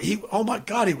 Oh my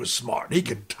God, he was smart. He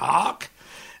could talk.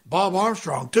 Bob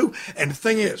Armstrong too. And the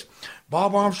thing is,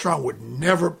 Bob Armstrong would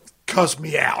never cuss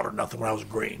me out or nothing when I was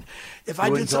green. If I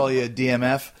Wouldn't did call something, you a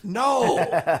DMF? no,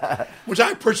 which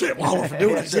I appreciate Lawler for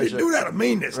doing. He didn't do that to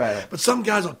meanness. Right. But some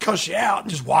guys will cuss you out and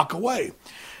just walk away.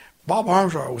 Bob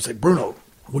Armstrong would say, Bruno,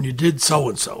 when you did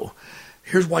so-and-so,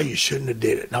 here's why you shouldn't have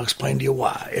did it. And I'll explain to you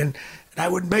why. And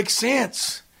that would make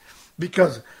sense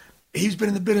because he's been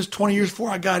in the business 20 years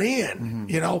before I got in,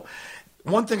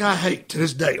 One thing I hate to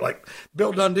this day, like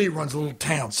Bill Dundee runs a little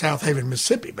town, South Haven,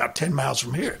 Mississippi, about 10 miles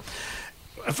from here.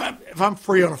 If I'm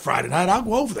free on a Friday night, I'll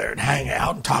go over there and hang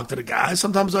out and talk to the guys.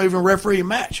 Sometimes I'll even referee a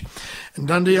match. And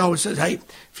Dundee always says, hey,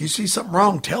 if you see something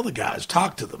wrong, tell the guys,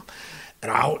 talk to them.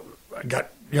 And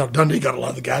Dundee got a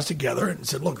lot of the guys together and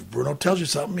said, look, if Bruno tells you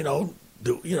something,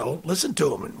 listen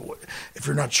to him. And if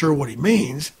you're not sure what he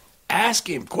means, ask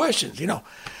him questions, And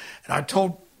I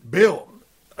told Bill,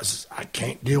 I says, I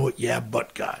can't deal with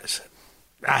but guys.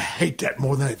 I hate that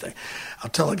more than anything. I'll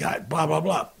tell a guy, blah, blah,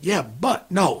 blah. Yeah,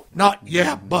 but. No, not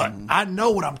yeah, but. I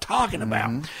know what I'm talking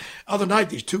about. Other night,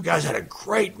 these two guys had a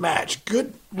great match.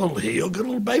 Good little heel, good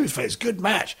little babyface, good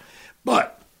match.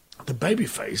 But the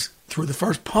babyface threw the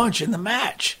first punch in the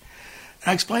match.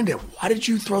 And I explained to him, why did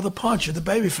you throw the punch at the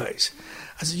babyface?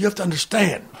 I said, you have to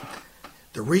understand.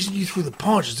 The reason you threw the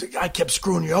punch is the guy kept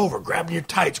screwing you over, grabbing your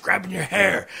tights, grabbing your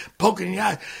hair, poking your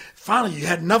eye. Finally, you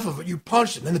had enough of it. You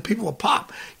punched him. Then the people will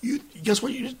pop. Guess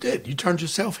what you just did? You turned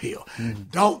yourself heel.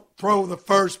 Don't throw the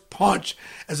first punch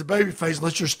as a babyface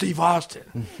unless you're Steve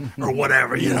Austin or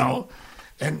whatever, you know.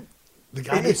 And the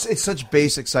guy... It's such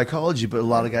basic psychology, but a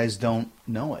lot of guys don't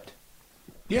know it.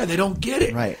 Yeah, they don't get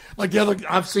it. Right. Like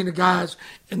I've seen the guys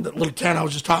in the little town I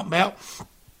was just talking about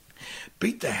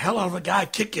beat the hell out of a guy,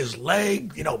 kick his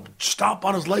leg, stomp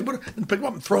on his leg, and pick him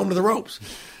up and throw him to the ropes.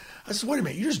 I said, wait a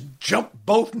minute, you just jumped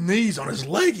both knees on his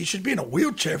leg. He should be in a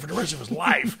wheelchair for the rest of his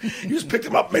life. You just picked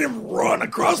him up, made him run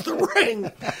across the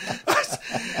ring.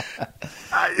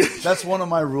 That's one of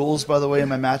my rules, by the way, in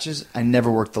my matches. I never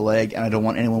work the leg, and I don't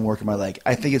want anyone working my leg.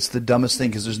 I think it's the dumbest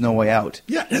thing because there's no way out.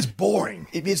 Yeah, and it's boring.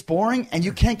 It's boring, and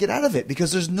you can't get out of it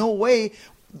because there's no way.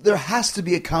 There has to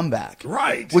be a comeback.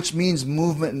 Right. Which means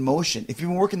movement and motion. If you've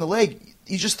been working the leg,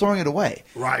 you're just throwing it away.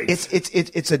 Right.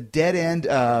 It's a dead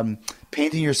end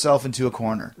painting yourself into a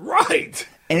corner. Right.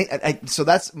 And so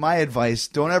that's my advice.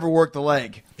 Don't ever work the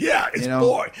leg. Yeah, it's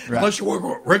boring. Right. Unless you work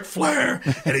with Ric Flair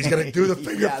and he's going to do the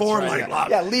figure four leg lock.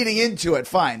 Yeah, leading into it,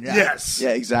 fine. Yeah. Yes. Yeah,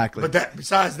 exactly. But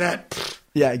besides that...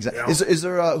 Yeah, exactly. Is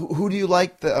there who do you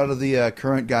like out of the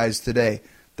current guys today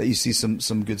that you see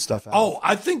some good stuff out of? Oh,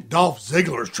 I think Dolph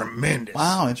Ziggler is tremendous.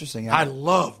 Wow, interesting. Yeah. I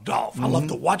love Dolph. I love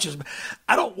to watch his...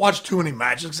 I don't watch too many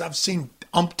matches because I've seen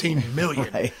umpteen million.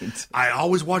 Right. I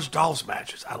always watch Dolph's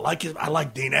matches. I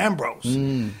like Dean Ambrose.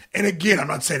 And again, I'm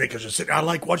not saying it because you're sitting. I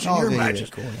like watching your matches.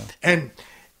 Cool, yeah. And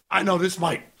I know this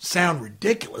might sound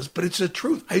ridiculous, but it's the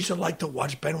truth. I used to like to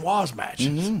watch Benoit's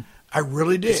matches. I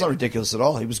really did. It's not ridiculous at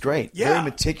all. He was great. Yeah. Very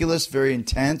meticulous, very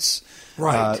intense.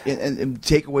 Right. And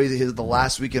take away the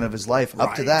last weekend of his life.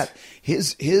 Up to that,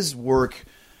 his work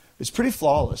is pretty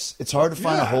flawless. It's hard to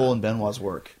find a hole in Benoit's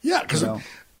work. Yeah, because,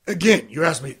 again, you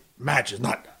asked me matches,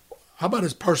 not... How about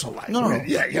his personal life? No.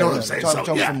 Yeah, you know what I'm saying?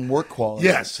 Talking from work quality.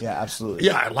 Yes. Yeah, absolutely.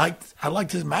 Yeah, I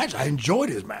liked his match. I enjoyed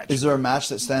his match. Is there a match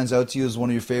that stands out to you as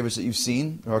one of your favorites that you've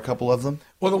seen, or a couple of them?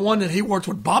 Well, the one that he worked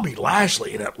with Bobby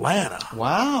Lashley in Atlanta.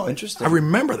 Wow, interesting. I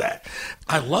remember that.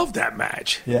 I loved that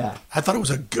match. Yeah. I thought it was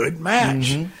a good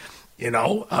match.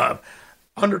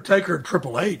 Undertaker and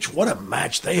Triple H, what a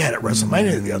match they had at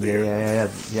WrestleMania the other year.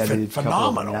 Yeah.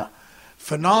 Phenomenal.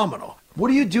 Phenomenal. What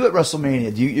do you do at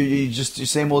WrestleMania? Do you just your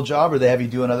same old job, or they have you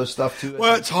doing other stuff too?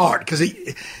 Well, it's hard because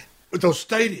with those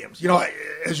stadiums,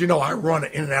 as you know, I run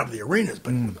in and out of the arenas,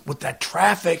 but with that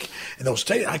traffic and those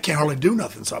stadiums, I can't hardly do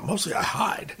nothing. So mostly I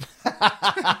hide.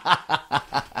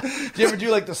 Do you ever do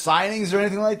like the signings or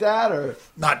anything like that, or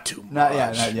not too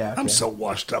much? Okay. I'm so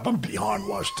washed up. I'm beyond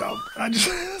washed up. I just.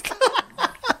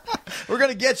 We're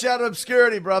going to get you out of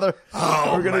obscurity, brother.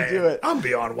 Oh, we're going to do it. I'm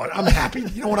beyond what. I'm happy.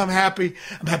 You know what? I'm happy.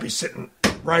 I'm happy sitting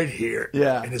right here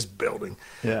in this building.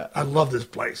 Yeah. I love this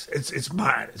place. It's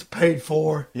mine. It's paid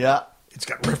for. Yeah. It's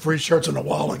got referee shirts on the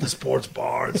wall like a sports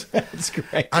bar. It's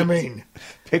great. I mean,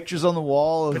 pictures on the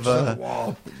wall of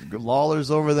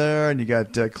Lawler's over there, and you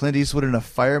got Clint Eastwood in a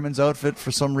fireman's outfit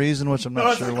for some reason, which I'm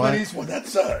not sure why. Clint Eastwood.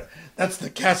 That's the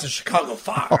cast of Chicago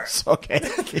Fire. Oh, okay.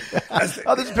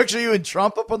 There's a picture of you and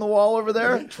Trump up on the wall over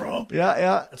there. Trump.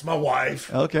 Yeah. That's my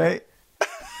wife. Okay.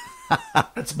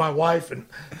 That's my wife and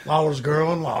Lawler's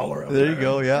girl and Lawler. There you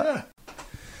go. Yeah.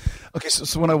 Okay,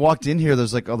 so when I walked in here,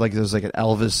 there's like an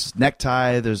Elvis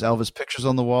necktie. There's Elvis pictures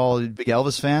on the wall. Are you a big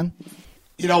Elvis fan?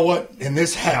 You know what? In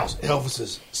this house, Elvis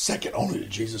is second only to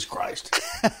Jesus Christ.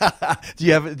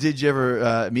 Did you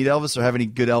ever meet Elvis or have any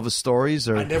good Elvis stories?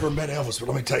 Or I never met Elvis, but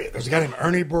let me tell you, there's a guy named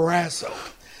Ernie Barrasso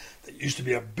that used to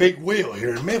be a big wheel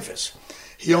here in Memphis.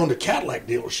 He owned a Cadillac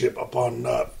dealership up on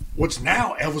what's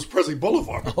now Elvis Presley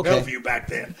Boulevard, Bellevue back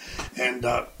then, and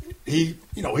he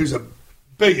was a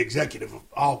big executive of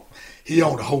all. He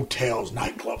owned hotels,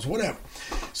 nightclubs, whatever.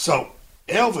 So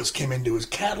Elvis came into his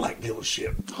Cadillac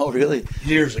dealership. Oh, really?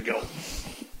 Years ago.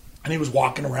 And he was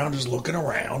walking around, just looking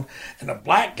around, and a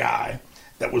black guy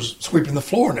that was sweeping the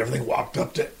floor and everything walked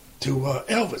up to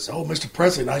Elvis. Oh, Mr.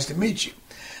 Presley, nice to meet you.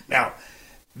 Now,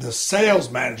 the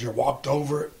sales manager walked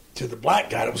over to the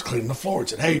black guy that was cleaning the floor and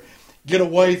said, hey, get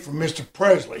away from Mr.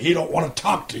 Presley. He don't want to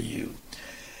talk to you.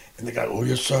 And the guy, oh,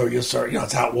 yes, sir, yes, sir.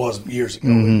 That's how it was years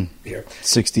ago here.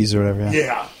 60s or whatever,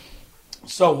 yeah.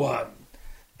 So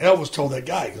Elvis told that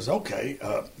guy, he goes, okay,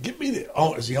 get me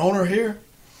is the owner here?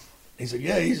 He said,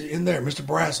 yeah, he's in there, Mr.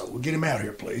 Brasso. We'll get him out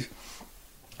here, please.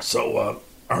 So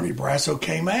Ernie Brasso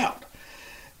came out.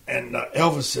 And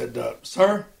Elvis said,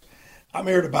 sir, I'm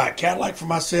here to buy a Cadillac for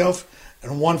myself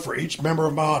and one for each member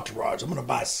of my entourage. I'm going to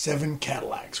buy 7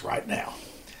 Cadillacs right now.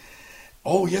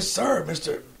 Oh, yes, sir,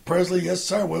 Mr. Presley. Yes,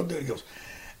 sir, we'll do it. He goes,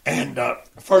 and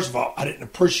first of all, I didn't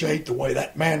appreciate the way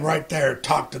that man right there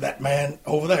talked to that man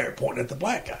over there, pointing at the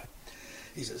black guy.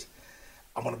 He says,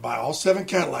 I'm going to buy all 7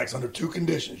 Cadillacs under 2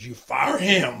 conditions. You fire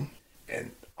him,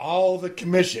 and all the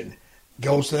commission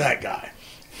goes to that guy.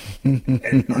 And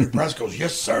Ernie Brasso goes,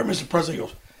 yes, sir, Mr. Presley. He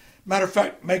goes, matter of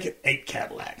fact, make it 8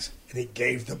 Cadillacs. And he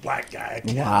gave the black guy a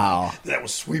Cadillac that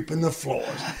was sweeping the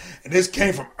floors. And this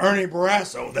came from Ernie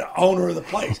Brasso, the owner of the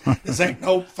place. This ain't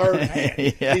no third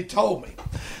hand. Yeah. He told me.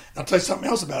 I'll tell you something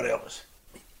else about Elvis.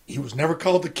 He was never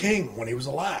called the king when he was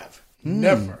alive.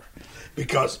 Never.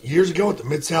 Because years ago at the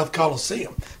Mid-South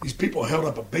Coliseum, these people held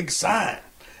up a big sign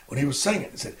when he was singing.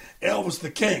 It said, Elvis the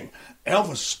King.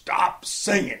 Elvis stopped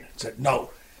singing. It said, no,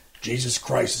 Jesus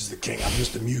Christ is the king. I'm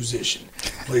just a musician.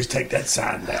 Please take that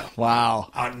sign down. Wow.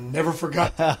 I never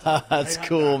forgot that. That's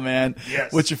cool, man.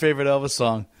 Yes. What's your favorite Elvis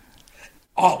song?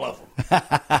 All of them.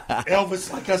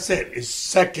 Elvis, like I said, is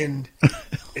second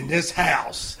in this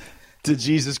house to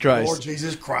Jesus Christ. Lord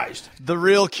Jesus Christ. The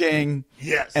real king.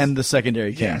 Yes. And the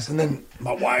secondary king. Yes. And then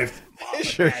my wife. Mom,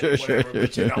 Sure.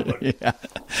 Yeah.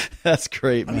 That's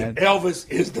great, man. I mean, Elvis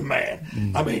is the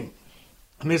man. I mean,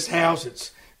 in this house, it's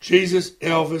Jesus,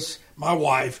 Elvis, my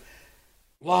wife,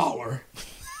 Lawler,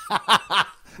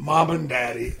 Mom and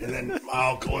Daddy, and then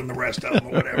my uncle and the rest of them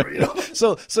or whatever, you know.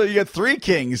 So you got 3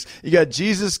 kings. You got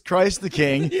Jesus Christ the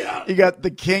King. Yeah. You got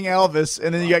the King Elvis,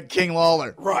 and then you got King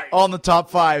Lawler. Right. All in the top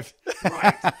 5.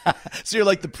 Right. So you're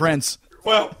like the prince.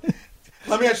 Well,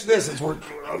 let me ask you this.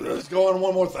 Let's go on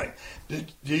one more thing.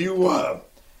 Do you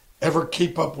ever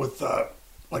keep up with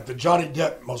like the Johnny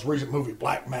Depp most recent movie,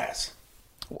 Black Mass?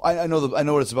 I know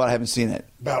what it's about. I haven't seen it.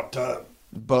 About the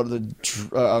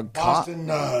Boston,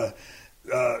 the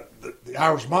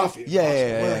Irish Mafia.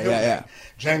 Yeah.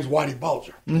 James Whitey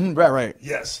Bulger. Mm-hmm, right.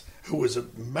 Yes, who was a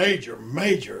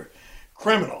major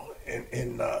criminal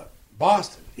in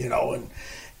Boston, you know, and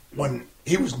when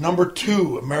he was number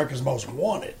 2, America's Most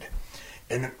Wanted,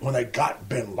 and when they got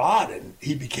Bin Laden,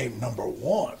 he became number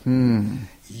 1.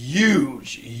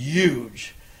 Huge, you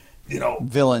know,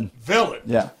 villain.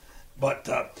 Yeah. But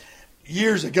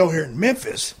years ago here in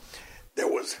Memphis, there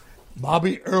was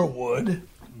Bobby Earwood,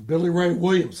 Billy Ray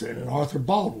Williamson, and Arthur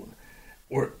Baldwin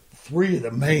were 3 of the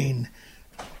main,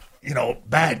 you know,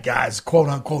 bad guys, quote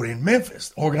unquote, in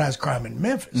Memphis, organized crime in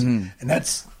Memphis. And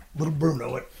that's little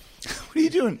Bruno. What are you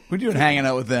doing? What are you doing hanging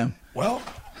out with them? Well,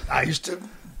 I used to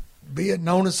be a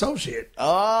known associate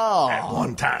at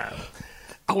one time.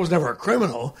 I was never a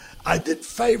criminal. I did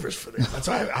favors for them. That's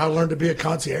why I learned to be a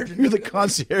concierge. You're the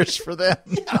concierge for them.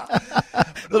 Yeah. A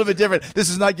little bit different. This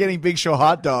is not getting Big Show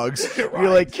hot dogs. Right. You're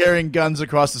like carrying guns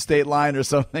across the state line or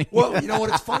something. Well, you know what?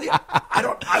 It's funny.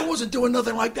 I wasn't doing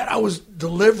nothing like that. I was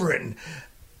delivering.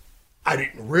 I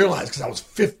didn't realize because I was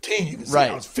 15. You can see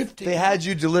I was 15. They had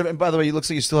you deliver. And by the way, it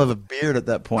looks like you still have a beard at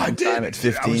that point in time at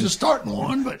 15. I was just starting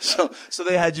one, but so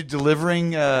they had you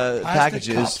delivering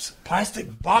packages,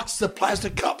 boxes of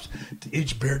plastic cups to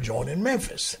each beer joint in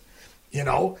Memphis. You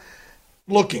know,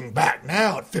 looking back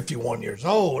now at 51 years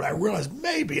old, I realized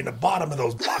maybe in the bottom of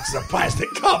those boxes of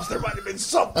plastic cups there might have been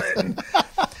something.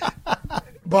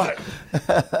 But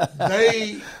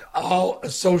they all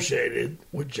associated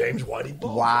with James Whitey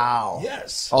Bulger. Wow.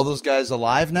 Yes. All those guys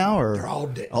alive now, or they're all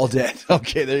dead? All dead.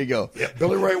 Okay, there you go. Yeah,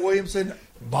 Billy Ray Williamson,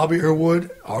 Bobby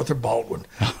Earwood, Arthur Baldwin.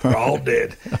 They're all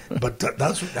dead. But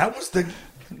that was the.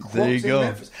 There you go.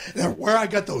 Memphis. Now, where I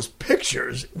got those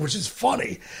pictures, which is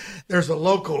funny, there's a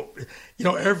local. You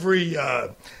know, every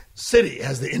city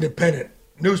has the independent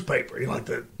newspaper, you know, like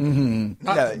the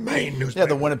the main newspaper. Yeah,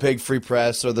 the Winnipeg Free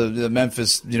Press or the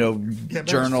Memphis,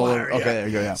 Journal. Flyer, okay, there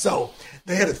you go. Yeah. So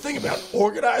they had a thing about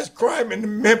organized crime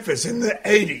in Memphis in the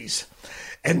 80s.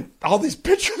 And all these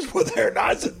pictures were there, and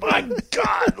I said, my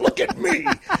God, look at me.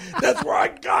 That's where I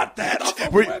got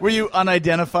that. Were you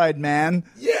unidentified man?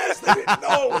 Yes, they didn't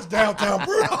know it was downtown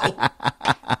Bruno.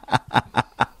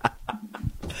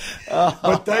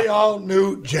 But they all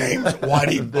knew James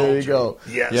Whitey Bulger. There you go.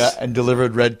 Yes. Yeah, and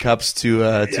delivered red cups to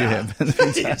him.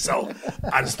 So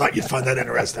I just thought you'd find that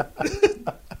interesting.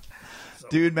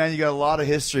 Dude, man, you got a lot of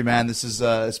history, man. This is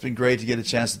it's been great to get a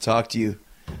chance to talk to you.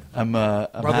 I'm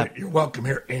brother, happy. You're welcome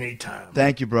here anytime.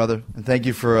 Thank you, brother. And thank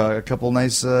you for a couple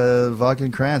nice vodka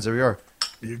and crayons. There we are.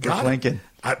 You got We're clinking.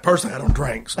 Personally, I don't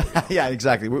drink. So, you know. Yeah,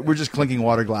 exactly. We're just clinking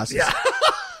water glasses. Yeah.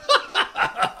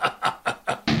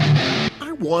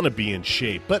 want to be in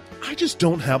shape, but I just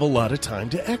don't have a lot of time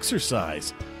to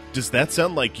exercise. Does that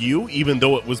sound like you, even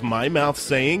though it was my mouth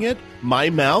saying it? My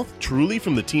mouth? Truly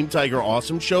from the Team Tiger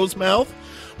Awesome Show's mouth?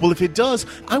 Well, if it does,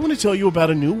 I want to tell you about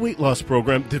a new weight loss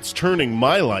program that's turning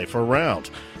my life around.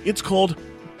 It's called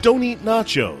Don't Eat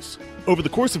Nachos. Over the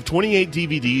course of 28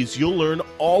 DVDs, you'll learn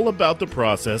all about the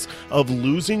process of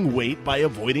losing weight by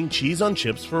avoiding cheese on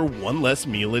chips for one less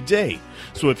meal a day.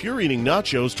 So if you're eating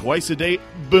nachos twice a day,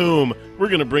 boom, we're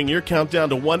going to bring your count down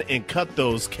to 1 and cut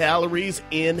those calories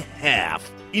in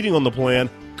half. Eating on the plan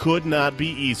could not be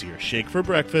easier. Shake for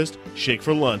breakfast, shake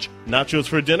for lunch. Nachos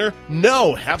for dinner?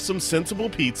 No! Have some sensible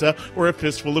pizza or a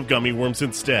fistful of gummy worms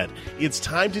instead. It's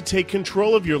time to take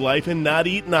control of your life and not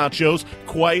eat nachos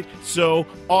quite so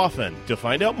often. To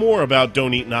find out more about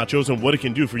Don't Eat Nachos and what it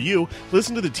can do for you,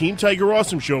 listen to the Team Tiger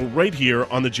Awesome Show right here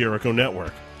on the Jericho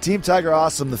Network. Team Tiger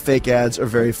Awesome, the fake ads are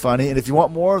very funny. And if you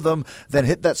want more of them, then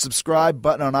hit that subscribe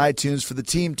button on iTunes for the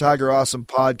Team Tiger Awesome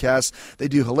podcast. They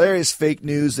do hilarious fake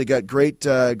news. They got great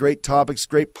topics,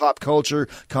 great pop culture,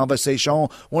 conversation.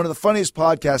 One of the funniest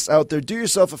podcasts out there. Do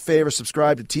yourself a favor,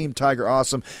 subscribe to Team Tiger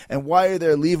Awesome. And while you're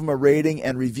there, leave them a rating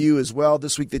and review as well.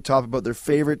 This week they talk about their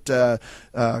favorite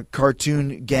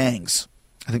cartoon gangs.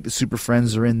 I think the Super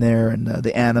Friends are in there, and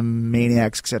the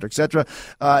Animaniacs, et cetera, et cetera.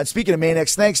 And speaking of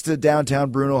Maniacs, thanks to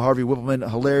Downtown Bruno, Harvey Whippleman, a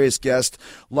hilarious guest.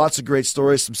 Lots of great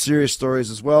stories, some serious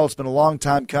stories as well. It's been a long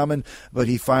time coming, but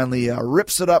he finally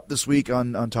rips it up this week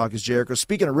on Talk is Jericho.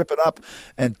 Speaking of ripping up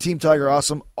and Team Tiger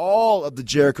Awesome, all of the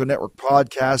Jericho Network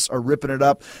podcasts are ripping it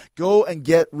up. Go and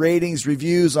get ratings,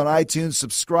 reviews on iTunes,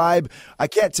 subscribe. I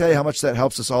can't tell you how much that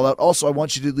helps us all out. Also, I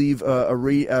want you to leave a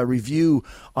review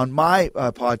on my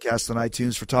podcast on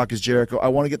iTunes for Talk is Jericho. I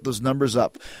want to get those numbers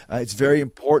up. It's very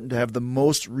important to have the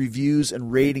most reviews and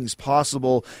ratings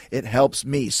possible. It helps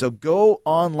me. So go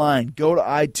online, go to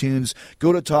iTunes,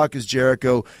 go to Talk is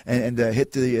Jericho, and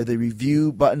hit the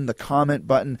review button, the comment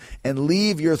button, and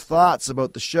leave your thoughts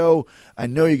about the show. I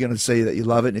know you're going to say that you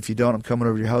love it, and if you don't, I'm coming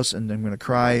over to your house and I'm going to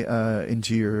cry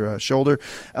into your shoulder.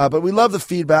 But we love the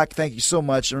feedback. Thank you so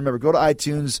much. And remember, go to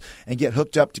iTunes and get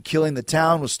hooked up to Killing the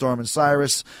Town with Storm and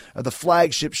Cyrus, the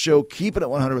flagship show, Keeping It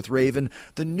 100 with Raven,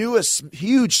 the newest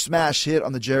huge smash hit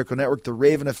on the Jericho Network, The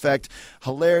Raven Effect.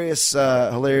 Hilarious,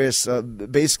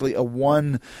 basically a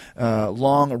one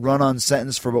long run-on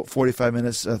sentence for about 45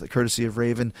 minutes, courtesy of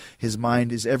Raven. His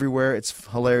mind is everywhere. It's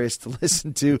hilarious to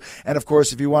listen to. And, of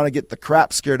course, if you want to get the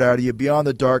crap scared out of you, Beyond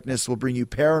the Darkness will bring you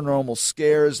paranormal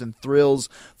scares and thrills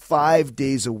 5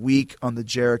 days a week on the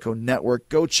Jericho Network.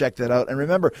 Go check that out. And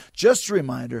remember, just a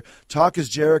reminder, Talk is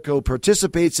Jericho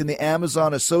participates in the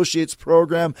Amazon Associates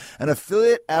Program, an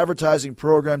affiliate advertising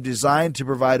program designed to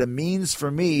provide a means for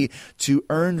me to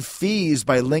earn fees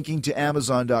by linking to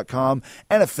Amazon.com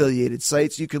and affiliated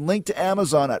sites. You can link to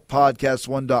Amazon at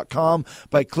podcast1.com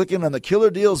by clicking on the Killer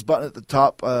Deals button at the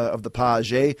top of the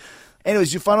page.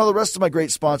 Anyways, you find all the rest of my great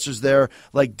sponsors there,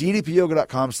 like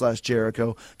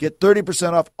ddpyoga.com/Jericho. Get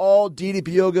 30% off all DDP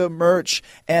Yoga merch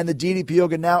and the DDP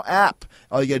Yoga Now app.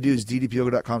 All you got to do is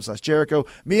ddpyoga.com/Jericho,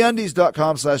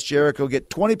 MeUndies.com/Jericho. Get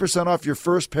 20% off your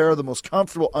first pair of the most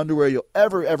comfortable underwear you'll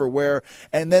ever wear.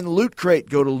 And then Loot Crate.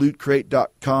 Go to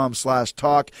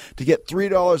lootcrate.com/talk to get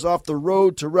 $3 off the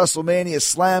road to WrestleMania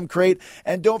Slam Crate.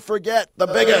 And don't forget the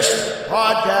biggest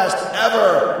podcast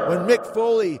ever when Mick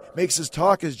Foley makes his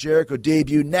Talk is Jericho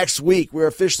debut next week. We're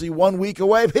officially 1 week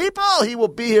away. People, he will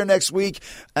be here next week,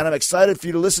 and I'm excited for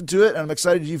you to listen to it, and I'm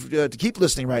excited for you to keep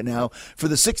listening right now for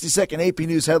the 60-second AP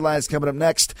News headlines coming up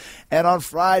next. And on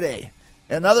Friday,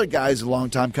 another guy's a long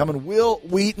time coming, Will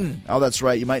Wheaton. Oh, that's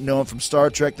right. You might know him from Star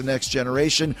Trek The Next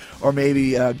Generation, or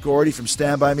maybe Gordy from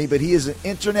Stand By Me, but he is an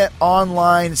internet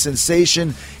online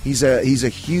sensation. He's a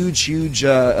huge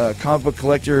comic book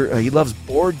collector. He loves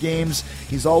board games.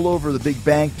 He's all over The Big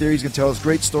Bang Theory. He's going to tell us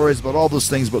great stories about all those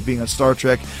things, about being on Star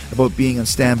Trek, about being on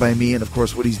Stand By Me, and, of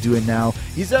course, what he's doing now.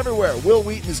 He's everywhere. Will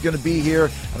Wheaton is going to be here.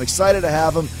 I'm excited to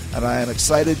have him, and I am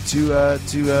excited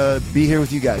to be here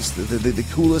with you guys, the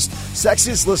coolest,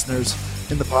 sexiest listeners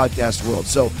in the podcast world.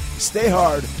 So stay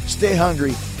hard, stay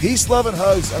hungry, peace, love, and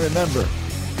hugs, and remember,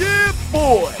 yeah,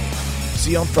 boy.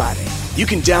 See you on Friday. You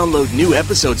can download new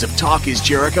episodes of Talk is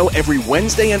Jericho every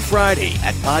Wednesday and Friday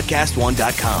at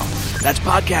podcastone.com. That's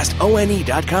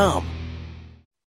podcastone.com.